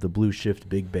story of the Blue Shift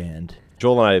Big Band?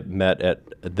 Joel and I met at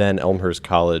then Elmhurst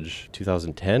College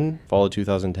 2010. Fall of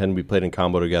 2010, we played in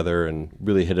combo together and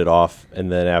really hit it off.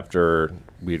 And then after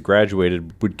we had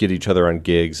graduated, we'd get each other on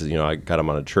gigs. You know, I got him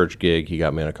on a church gig. He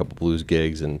got me on a couple blues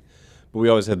gigs. But we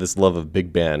always had this love of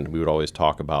big band. We would always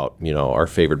talk about, you know, our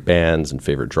favorite bands and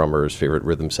favorite drummers, favorite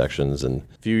rhythm sections. And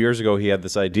a few years ago, he had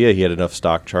this idea. He had enough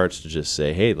stock charts to just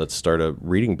say, hey, let's start a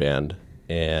reading band.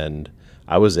 And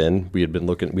I was in. We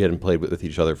hadn't played with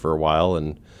each other for a while,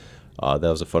 and that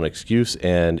was a fun excuse.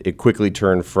 And it quickly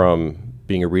turned from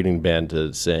being a reading band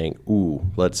to saying, ooh,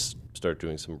 let's start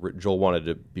doing some. Joel wanted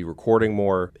to be recording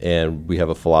more, and we have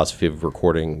a philosophy of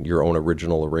recording your own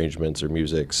original arrangements or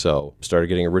music. So started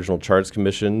getting original charts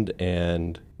commissioned,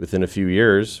 and within 2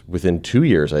 years,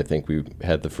 I think we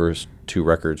had the first 2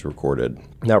 records recorded.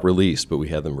 Not released, but we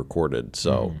had them recorded.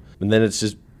 So, and then it's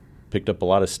just picked up a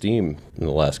lot of steam in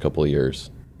the last couple of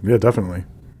years. Yeah, definitely.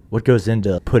 What goes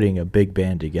into putting a big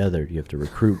band together? Do you have to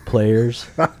recruit players?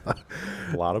 A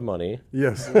lot of money.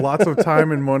 Yes, lots of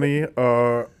time and money.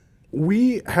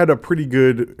 We had a pretty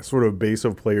good sort of base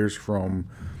of players from,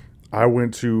 I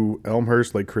went to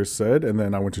Elmhurst, like Chris said, and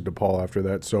then I went to DePaul after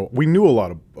that. So we knew a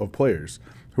lot of players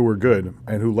who were good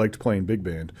and who liked playing big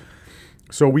band.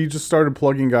 So we just started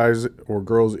plugging guys or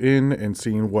girls in and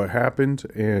seeing what happened.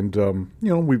 And,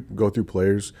 we go through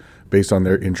players based on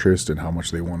their interest and how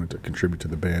much they wanted to contribute to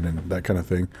the band and that kind of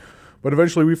thing. But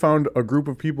eventually we found a group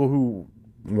of people who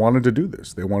wanted to do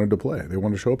this. They wanted to play. They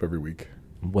wanted to show up every week.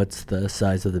 What's the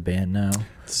size of the band now?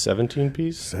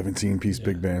 17-piece? 17-piece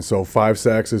big band. So 5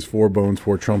 saxes, 4 bones,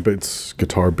 4 trumpets,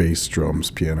 guitar, bass,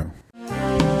 drums, piano.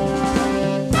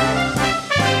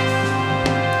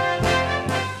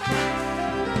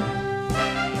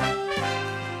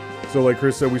 So like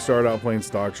Chris said, we started out playing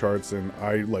stock charts, and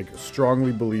I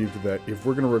strongly believed that if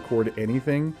we're going to record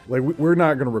anything, we're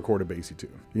not going to record a bassy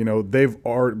tune. You know,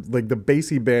 the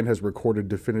bassy band has recorded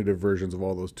definitive versions of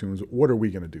all those tunes. What are we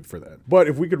going to do for that? But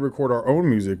if we could record our own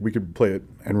music, we could play it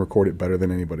and record it better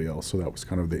than anybody else. So that was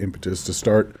kind of the impetus to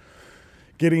start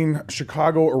getting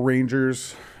Chicago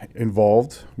arrangers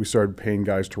involved. We started paying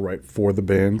guys to write for the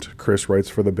band. Chris writes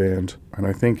for the band. And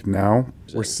I think now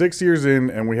we're 6 years in,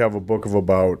 and we have a book of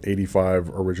about 85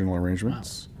 original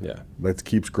arrangements. Wow. Yeah. That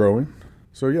keeps growing.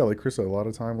 So yeah, like Chris said, a lot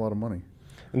of time, a lot of money.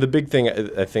 And the big thing,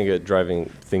 I think a driving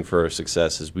thing for our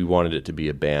success is we wanted it to be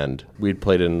a band. We'd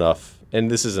played in enough,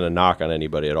 and this isn't a knock on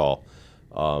anybody at all.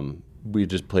 We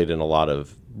just played in a lot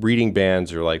of reading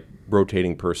bands or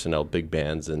rotating personnel, big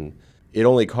bands, and it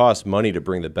only costs money to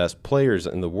bring the best players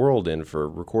in the world in for a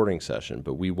recording session,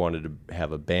 but we wanted to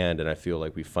have a band, and I feel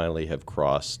like we finally have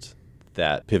crossed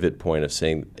that pivot point of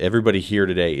saying everybody here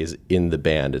today is in the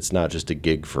band. It's not just a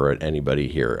gig for anybody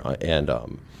here. And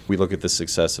we look at the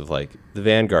success of like the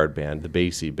Vanguard band, the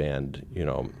Basie band,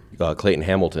 Clayton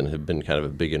Hamilton have been kind of a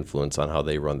big influence on how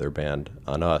they run their band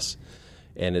on us.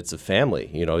 And it's a family.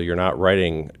 You're not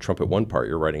writing a trumpet one part,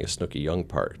 you're writing a Snooky Young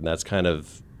part. And that's kind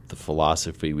of the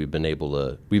philosophy we've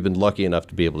been lucky enough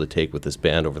to be able to take with this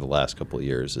band over the last couple of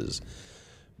years is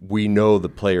we know the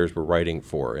players we're writing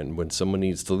for. And when someone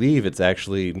needs to leave, it's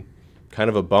actually kind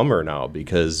of a bummer now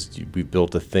because we've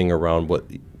built a thing around what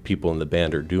people in the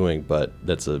band are doing, but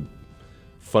that's a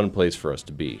fun place for us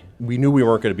to be. We knew we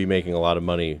weren't going to be making a lot of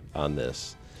money on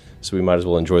this, so we might as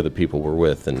well enjoy the people we're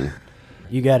with. And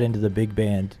you got into the big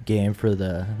band game for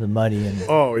the money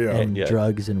and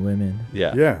drugs and women.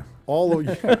 Yeah. All of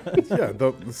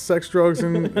the sex, drugs,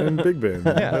 and big band.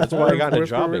 Yeah, that's why I got into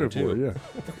jobbing too.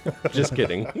 Yeah. Just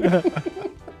kidding.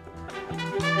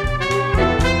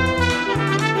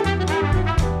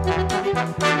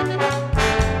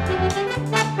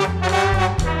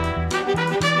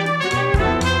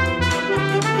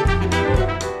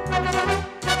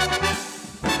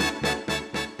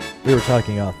 We were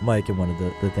talking off mic, and one of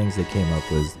the things that came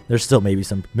up was there's still maybe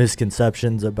some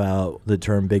misconceptions about the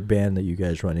term big band that you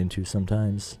guys run into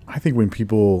sometimes. I think when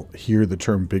people hear the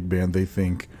term big band, they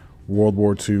think World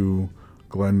War II,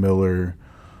 Glenn Miller,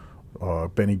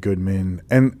 Benny Goodman,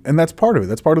 and that's part of it.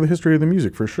 That's part of the history of the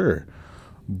music for sure.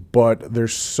 But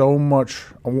there's so much.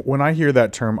 When I hear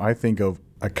that term, I think of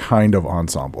a kind of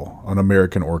ensemble, an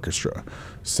American orchestra,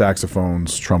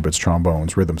 saxophones, trumpets,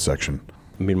 trombones, rhythm section.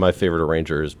 I mean, my favorite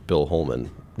arranger is Bill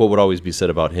Holman. What would always be said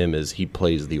about him is he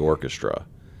plays the orchestra.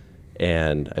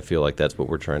 And I feel like that's what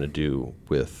we're trying to do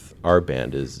with our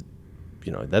band is,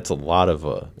 that's a lot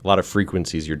of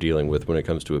frequencies you're dealing with when it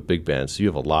comes to a big band. So you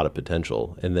have a lot of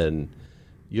potential. And then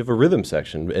you have a rhythm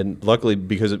section. And luckily,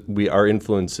 because our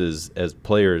influences as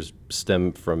players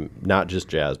stem from not just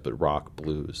jazz, but rock,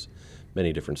 blues,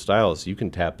 many different styles, you can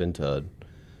tap into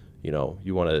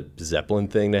you want a Zeppelin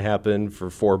thing to happen for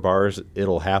 4 bars,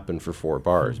 it'll happen for 4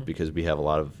 bars because we have a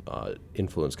lot of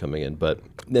influence coming in.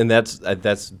 And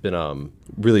that's been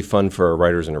really fun for our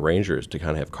writers and arrangers to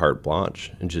kind of have carte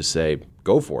blanche and just say,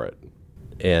 go for it.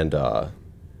 And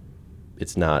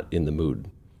it's not in the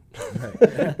mood.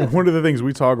 One of the things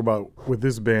we talk about with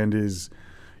this band is,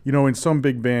 in some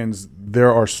big bands,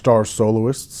 there are star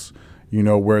soloists,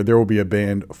 where there will be a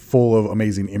band full of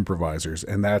amazing improvisers,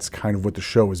 and that's kind of what the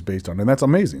show is based on, and that's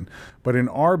amazing. But in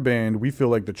our band, we feel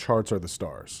like the charts are the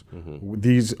stars. Mm-hmm.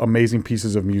 These amazing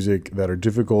pieces of music that are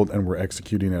difficult and we're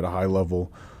executing at a high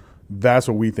level, that's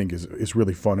what we think is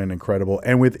really fun and incredible.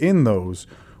 And within those,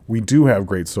 we do have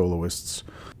great soloists,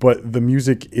 but the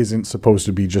music isn't supposed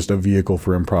to be just a vehicle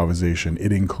for improvisation.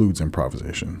 It includes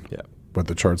improvisation. Yeah. But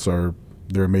the charts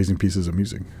they're amazing pieces of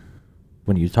music.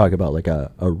 When you talk about like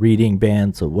a reading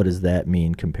band, so what does that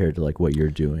mean compared to like what you're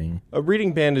doing? A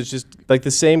reading band is just like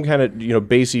the same kind of,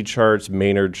 Basie charts,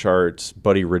 Maynard charts,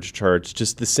 Buddy Rich charts,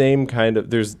 just the same kind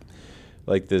of, there's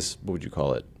like this, what would you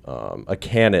call it? A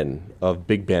canon of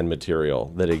big band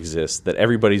material that exists that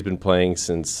everybody's been playing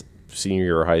since senior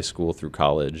year of high school through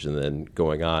college and then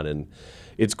going on. And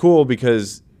it's cool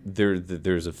because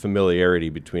there's a familiarity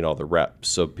between all the reps,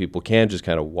 so people can just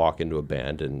kind of walk into a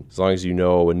band, and as long as you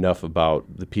know enough about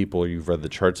the people, you've read the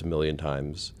charts a million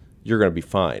times, you're going to be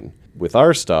fine. With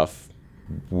our stuff,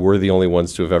 we're the only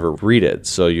ones to have ever read it,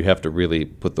 so you have to really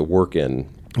put the work in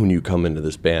when you come into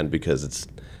this band because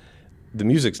the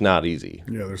music's not easy.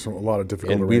 Yeah, there's a lot of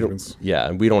difficult arrangements.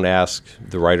 And we don't ask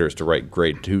the writers to write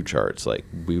grade 2 charts. Like,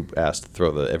 we ask to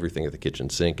throw everything at the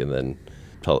kitchen sink and then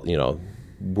tell,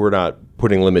 we're not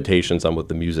putting limitations on what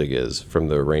the music is from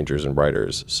the arrangers and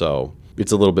writers. So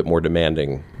it's a little bit more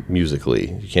demanding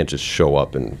musically. You can't just show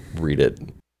up and read it.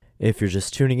 If you're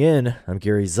just tuning in, I'm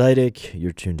Gary Zidek.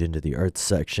 You're tuned into the arts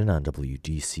section on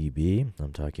WDCB.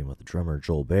 I'm talking with drummer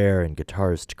Joel Baer and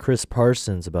guitarist Chris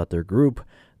Parsons about their group,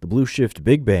 the Blue Shift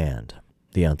Big Band.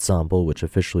 The ensemble, which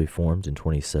officially formed in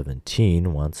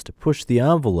 2017, wants to push the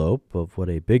envelope of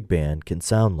what a big band can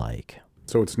sound like.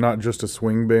 So it's not just a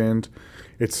swing band.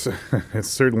 It's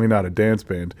certainly not a dance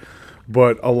band.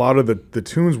 But a lot of the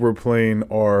tunes we're playing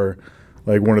are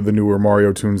like one of the newer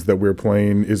Mario tunes that we're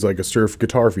playing is like a surf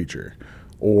guitar feature.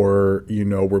 Or,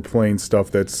 we're playing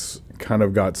stuff that's kind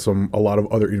of got a lot of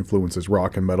other influences,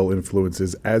 rock and metal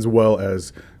influences, as well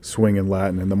as swing and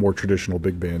Latin and the more traditional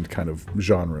big band kind of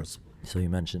genres. So you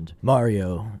mentioned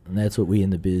Mario, and that's what we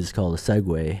in the biz call a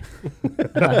segue.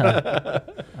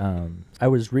 I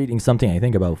was reading something, I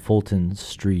think, about Fulton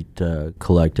Street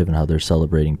Collective and how they're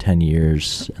celebrating 10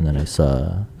 years, and then I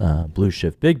saw Blue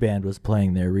Shift Big Band was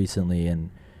playing there recently, and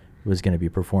was going to be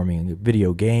performing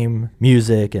video game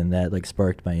music, and that like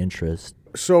sparked my interest.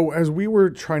 So as we were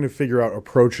trying to figure out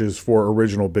approaches for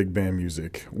original big band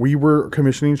music, we were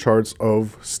commissioning charts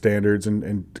of standards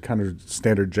and kind of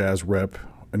standard jazz rep,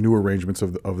 new arrangements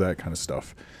of that kind of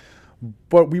stuff.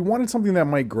 But we wanted something that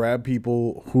might grab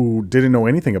people who didn't know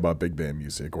anything about big band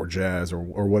music or jazz or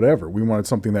whatever. We wanted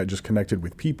something that just connected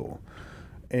with people.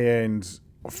 And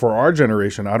for our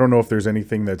generation, I don't know if there's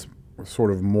anything that's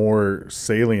sort of more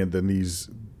salient than these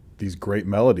great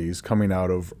melodies coming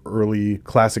out of early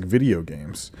classic video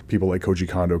games. People like Koji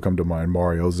Kondo come to mind,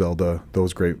 Mario, Zelda,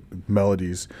 those great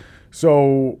melodies.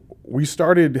 So we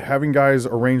started having guys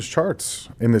arrange charts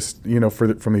in this,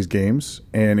 from these games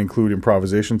and include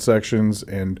improvisation sections.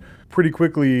 And pretty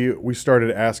quickly, we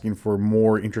started asking for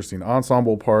more interesting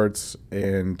ensemble parts,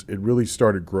 and it really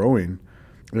started growing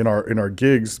in our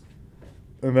gigs.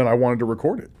 And then I wanted to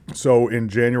record it. So in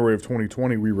January of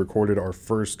 2020, we recorded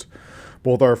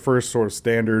both our first sort of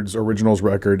standards originals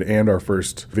record and our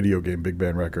first video game big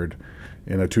band record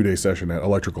in a 2-day session at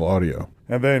Electrical Audio.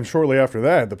 And then shortly after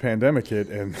that, the pandemic hit,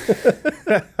 and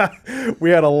we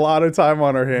had a lot of time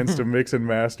on our hands to mix and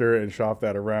master and shop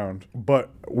that around.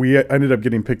 But we ended up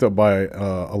getting picked up by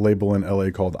a label in LA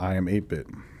called I Am 8-Bit,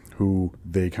 who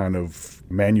they kind of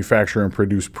manufacture and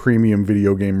produce premium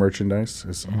video game merchandise,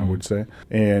 as I would say.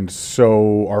 And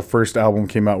so our first album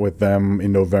came out with them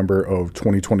in November of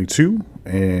 2022,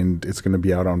 and it's going to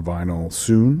be out on vinyl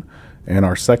soon. And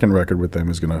our second record with them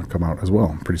is going to come out as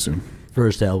well pretty soon.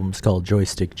 First album's called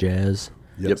Joystick Jazz.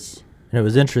 Yes. And it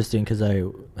was interesting because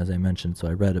as I mentioned, so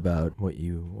I read about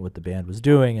what the band was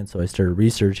doing, and so I started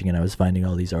researching, and I was finding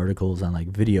all these articles on like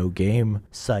video game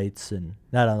sites and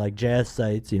not on like jazz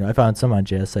sites. I found some on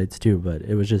jazz sites too, but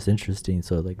it was just interesting.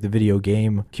 So like the video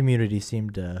game community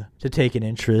seemed to take an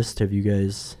interest. Have you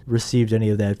guys received any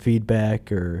of that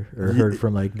feedback or heard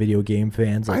from like video game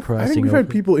fans like crossing over? I think we've had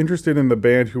people interested in the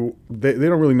band who they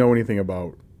don't really know anything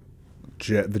about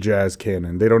the jazz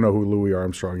canon. They don't know who Louis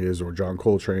Armstrong is or John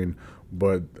Coltrane,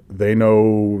 but they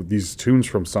know these tunes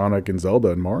from Sonic and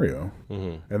Zelda and Mario.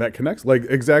 Mm-hmm. And that connects, like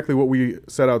exactly what we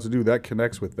set out to do, that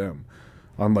connects with them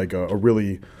on like a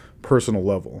really personal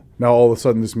level. Now all of a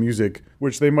sudden this music,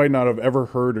 which they might not have ever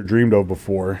heard or dreamed of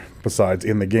before, besides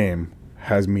in the game,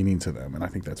 has meaning to them, and I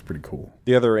think that's pretty cool.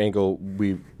 The other angle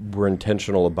we were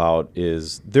intentional about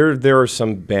is there are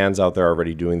some bands out there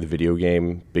already doing the video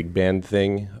game big band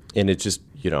thing, and it just,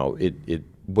 it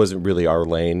wasn't really our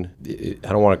lane. I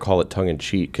don't want to call it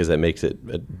tongue-in-cheek because that makes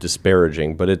it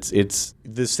disparaging, but it's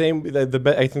the same.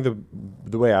 I think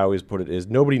the way I always put it is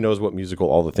nobody knows what musical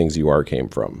All the Things You Are came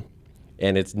from,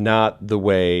 and it's not the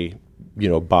way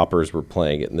boppers were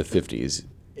playing it in the 50s.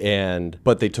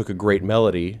 But they took a great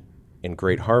melody and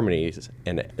great harmonies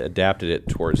and adapted it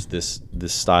towards this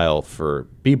style for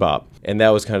bebop. And that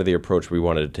was kind of the approach we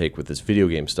wanted to take with this video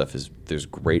game stuff. Is there's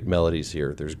great melodies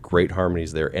here, there's great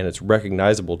harmonies there, and it's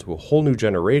recognizable to a whole new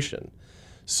generation.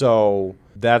 So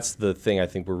that's the thing I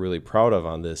think we're really proud of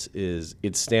on this, is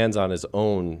it stands on its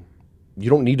own. You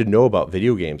don't need to know about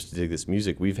video games to dig this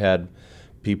music. We've had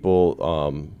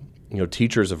people,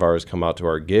 teachers of ours come out to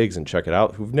our gigs and check it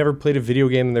out who've never played a video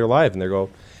game in their life, and they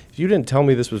go, if you didn't tell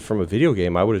me this was from a video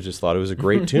game, I would have just thought it was a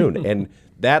great tune. And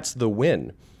that's the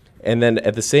win. And then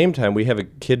at the same time, we have a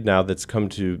kid now that's come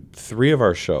to 3 of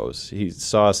our shows. He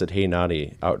saw us at Hey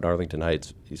Nani out in Arlington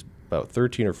Heights. He's about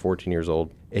 13 or 14 years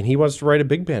old, and he wants to write a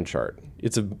big band chart.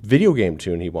 It's a video game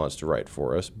tune he wants to write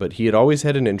for us, but he had always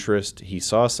had an interest. He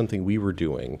saw something we were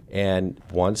doing and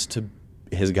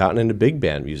has gotten into big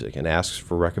band music and asks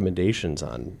for recommendations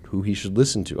on who he should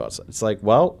listen to outside. It's like,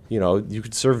 well, you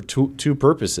could serve two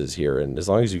purposes here, and as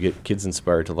long as you get kids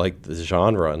inspired to like the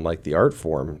genre and like the art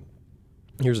form,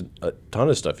 here's a ton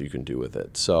of stuff you can do with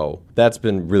it. So that's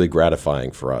been really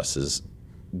gratifying for us, is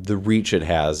the reach it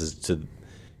has is to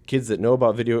kids that know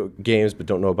about video games but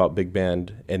don't know about big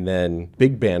band, and then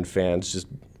big band fans just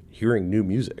hearing new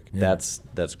music. Yeah.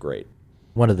 That's great.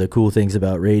 One of the cool things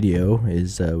about radio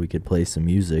is we could play some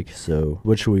music. So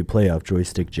what should we play off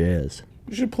Joystick Jazz?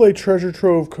 You should play Treasure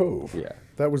Trove Cove. Yeah.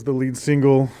 That was the lead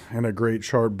single and a great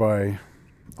chart by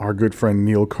our good friend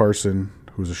Neil Carson,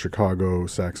 who's a Chicago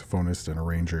saxophonist and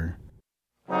arranger.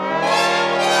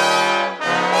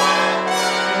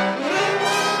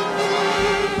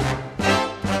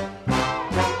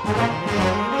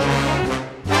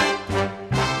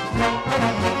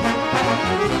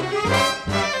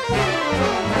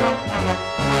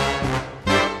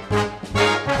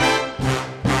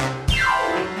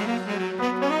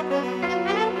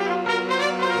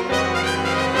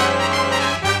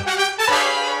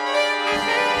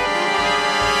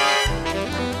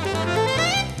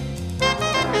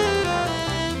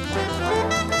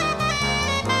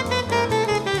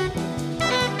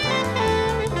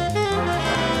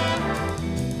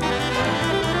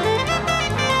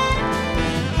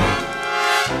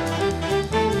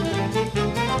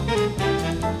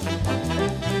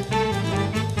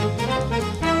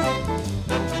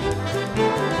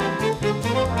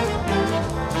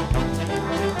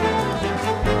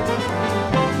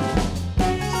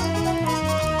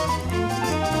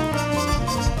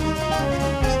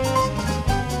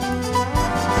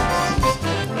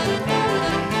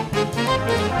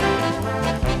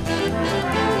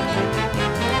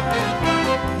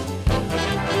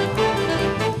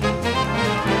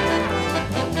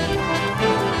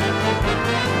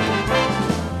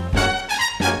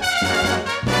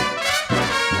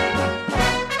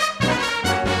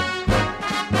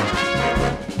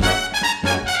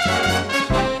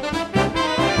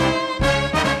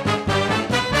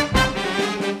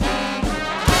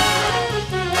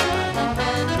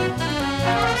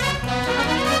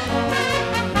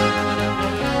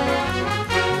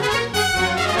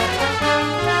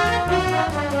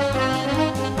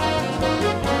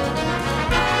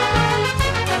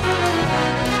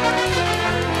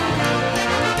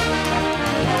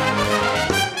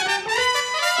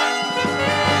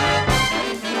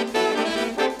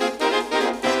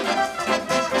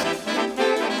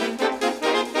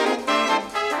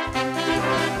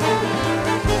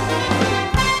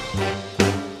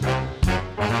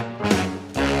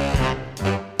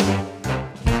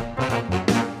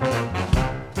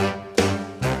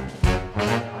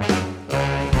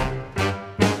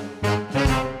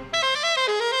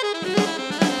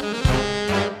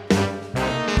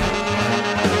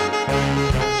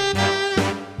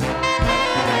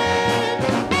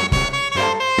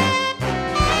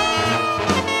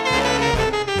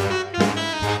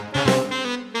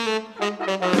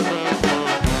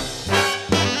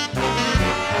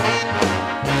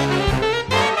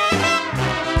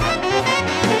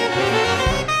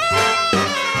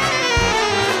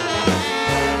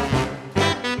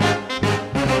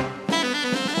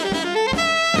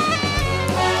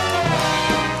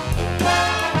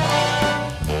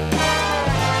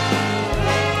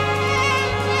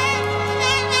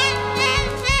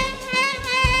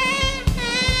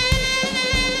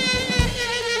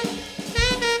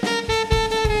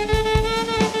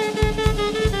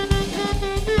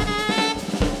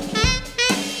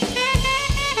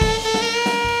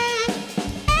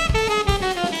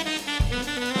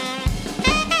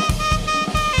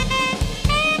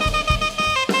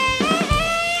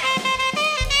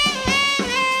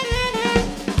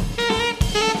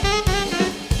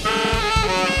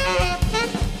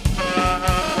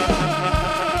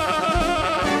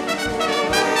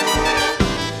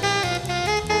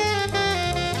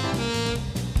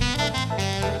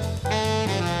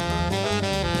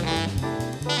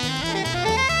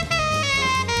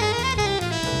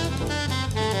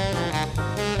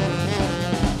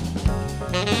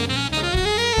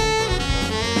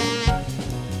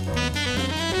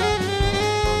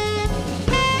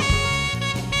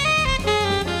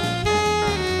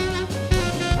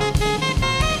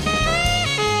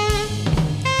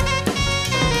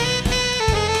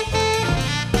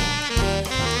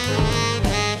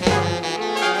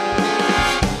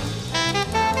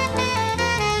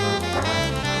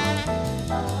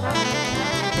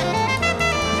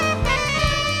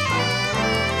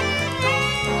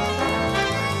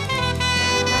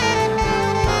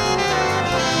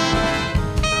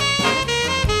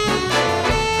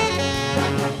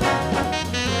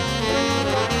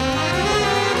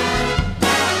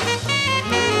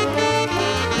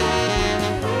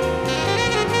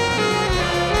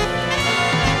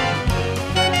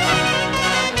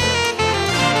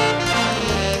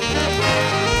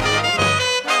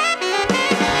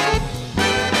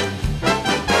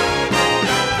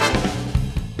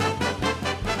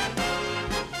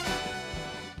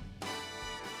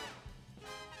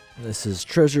 This is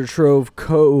Treasure Trove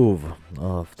Cove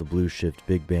off the Blue Shift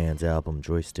Big Band's album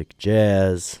Joystick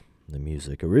Jazz, the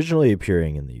music originally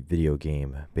appearing in the video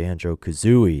game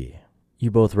Banjo-Kazooie.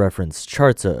 You both referenced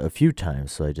charts a few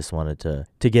times, so I just wanted to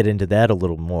get into that a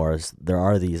little more, as there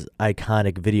are these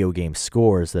iconic video game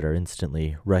scores that are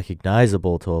instantly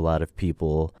recognizable to a lot of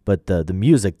people, but the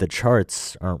music, the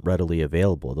charts, aren't readily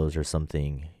available. Those are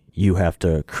something you have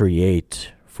to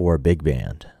create for a big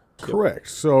band. Correct.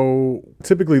 So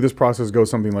typically this process goes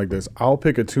something like this. I'll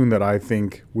pick a tune that I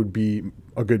think would be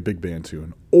a good big band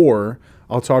tune, or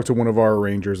I'll talk to one of our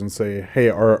arrangers and say,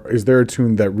 hey, is there a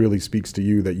tune that really speaks to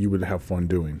you that you would have fun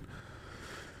doing?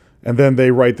 And then they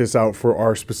write this out for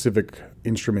our specific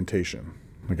instrumentation,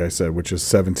 like I said, which is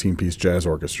 17-piece jazz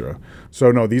orchestra.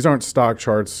 So no, these aren't stock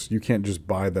charts. You can't just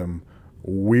buy them.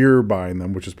 We're buying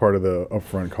them, which is part of the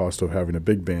upfront cost of having a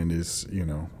big band. Is,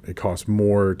 it costs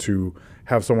more to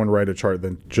have someone write a chart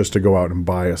than just to go out and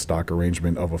buy a stock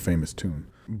arrangement of a famous tune.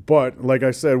 But like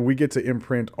I said, we get to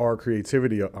imprint our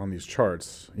creativity on these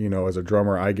charts. As a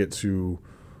drummer, I get to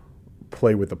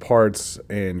play with the parts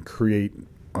and create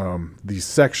these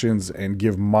sections and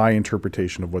give my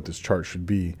interpretation of what this chart should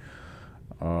be,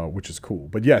 which is cool.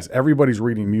 But yes, everybody's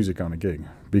reading music on a gig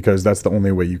because that's the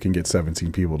only way you can get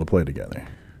 17 people to play together.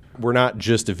 We're not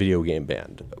just a video game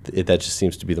band. That just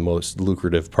seems to be the most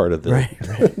lucrative part of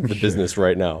the business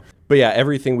right now. But yeah,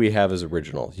 everything we have is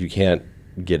original. You can't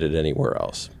get it anywhere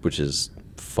else, which is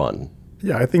fun.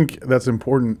 Yeah, I think that's an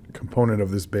important component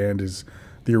of this band is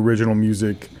the original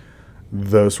music,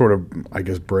 the sort of, I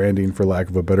guess, branding, for lack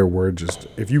of a better word. Just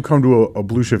if you come to a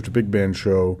Blue Shift Big Band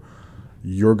show,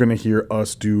 you're going to hear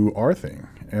us do our thing.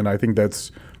 And I think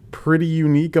that's pretty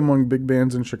unique among big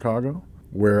bands in Chicago,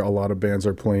 where a lot of bands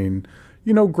are playing,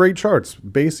 great charts,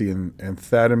 Basie and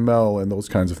Thad and Mel and those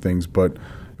kinds of things. But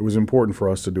it was important for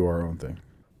us to do our own thing.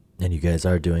 And you guys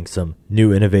are doing some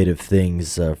new innovative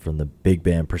things from the big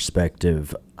band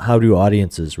perspective. How do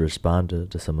audiences respond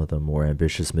to some of the more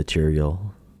ambitious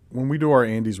material? When we do our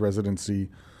Andy's residency,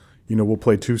 we'll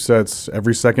play 2 sets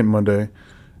every second Monday.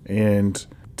 And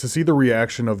to see the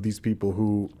reaction of these people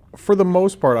who, for the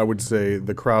most part, I would say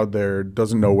the crowd there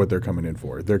doesn't know what they're coming in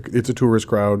for. It's a tourist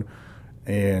crowd,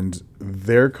 and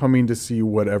they're coming to see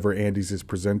whatever Andy's is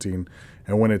presenting.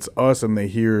 And when it's us and they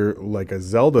hear like a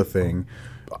Zelda thing,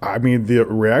 I mean, the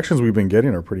reactions we've been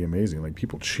getting are pretty amazing. Like,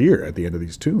 people cheer at the end of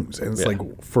these tunes, and it's like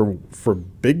for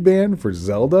big band, for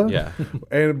Zelda. Yeah.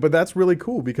 But that's really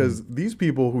cool because these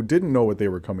people who didn't know what they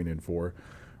were coming in for,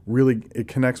 really, it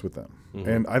connects with them. Mm-hmm.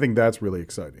 And I think that's really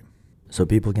exciting. So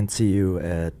people can see you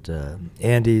at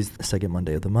Andy's the second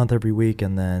Monday of the month every week,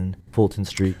 and then Fulton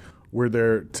Street. We're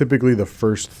there typically the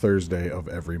first Thursday of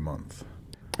every month.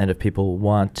 And if people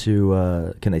want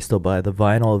to, can they still buy the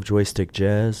vinyl of Joystick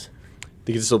Jazz?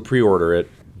 They can still pre-order it.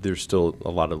 There's still a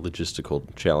lot of logistical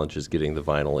challenges getting the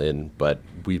vinyl in, but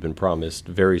we've been promised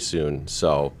very soon.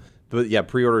 So, but yeah,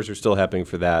 pre-orders are still happening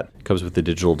for that. It comes with the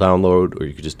digital download, or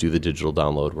you could just do the digital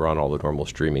download. We're on all the normal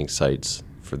streaming sites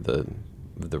for the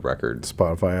record.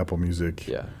 Spotify, Apple Music,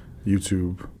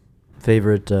 YouTube.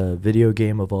 Favorite video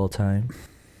game of all time?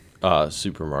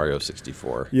 Super Mario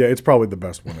 64. Yeah, it's probably the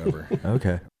best one ever.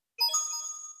 Okay.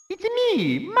 It's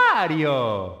me,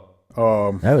 Mario.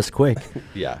 That was quick.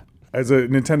 Yeah. As a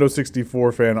Nintendo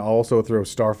 64 fan, I'll also throw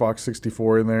Star Fox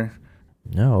 64 in there.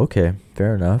 No, okay.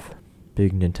 Fair enough.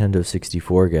 Big Nintendo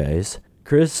 64 guys.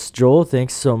 Chris, Joel,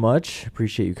 thanks so much.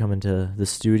 Appreciate you coming to the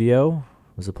studio.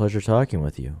 It was a pleasure talking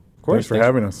with you. Of course. Thanks for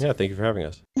having us. Yeah, thank you for having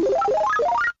us.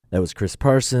 That was Chris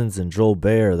Parsons and Joel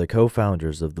Baer, the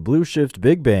co-founders of the Blue Shift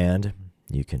Big Band.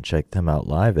 You can check them out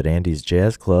live at Andy's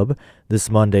Jazz Club this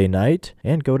Monday night,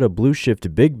 and go to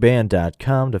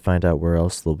blueshiftbigband.com to find out where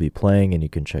else they'll be playing, and you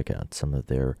can check out some of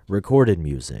their recorded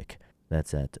music.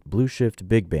 That's at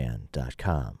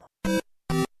blueshiftbigband.com.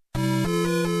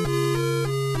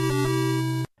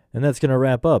 And that's going to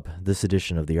wrap up this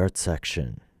edition of the Arts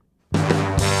Section.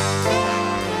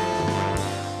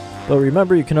 But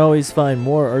remember, you can always find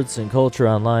more arts and culture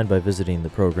online by visiting the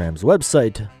program's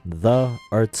website,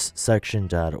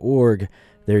 theartssection.org.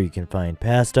 There you can find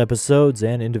past episodes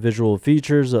and individual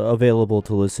features available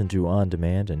to listen to on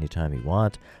demand anytime you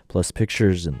want, plus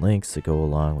pictures and links that go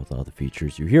along with all the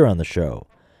features you hear on the show.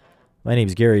 My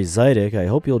name's Gary Zidek. I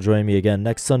hope you'll join me again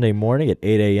next Sunday morning at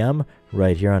 8 a.m.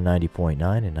 right here on 90.9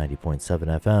 and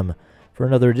 90.7 FM for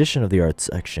another edition of the Arts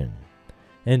Section.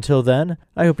 Until then,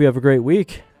 I hope you have a great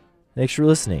week. Thanks for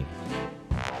listening.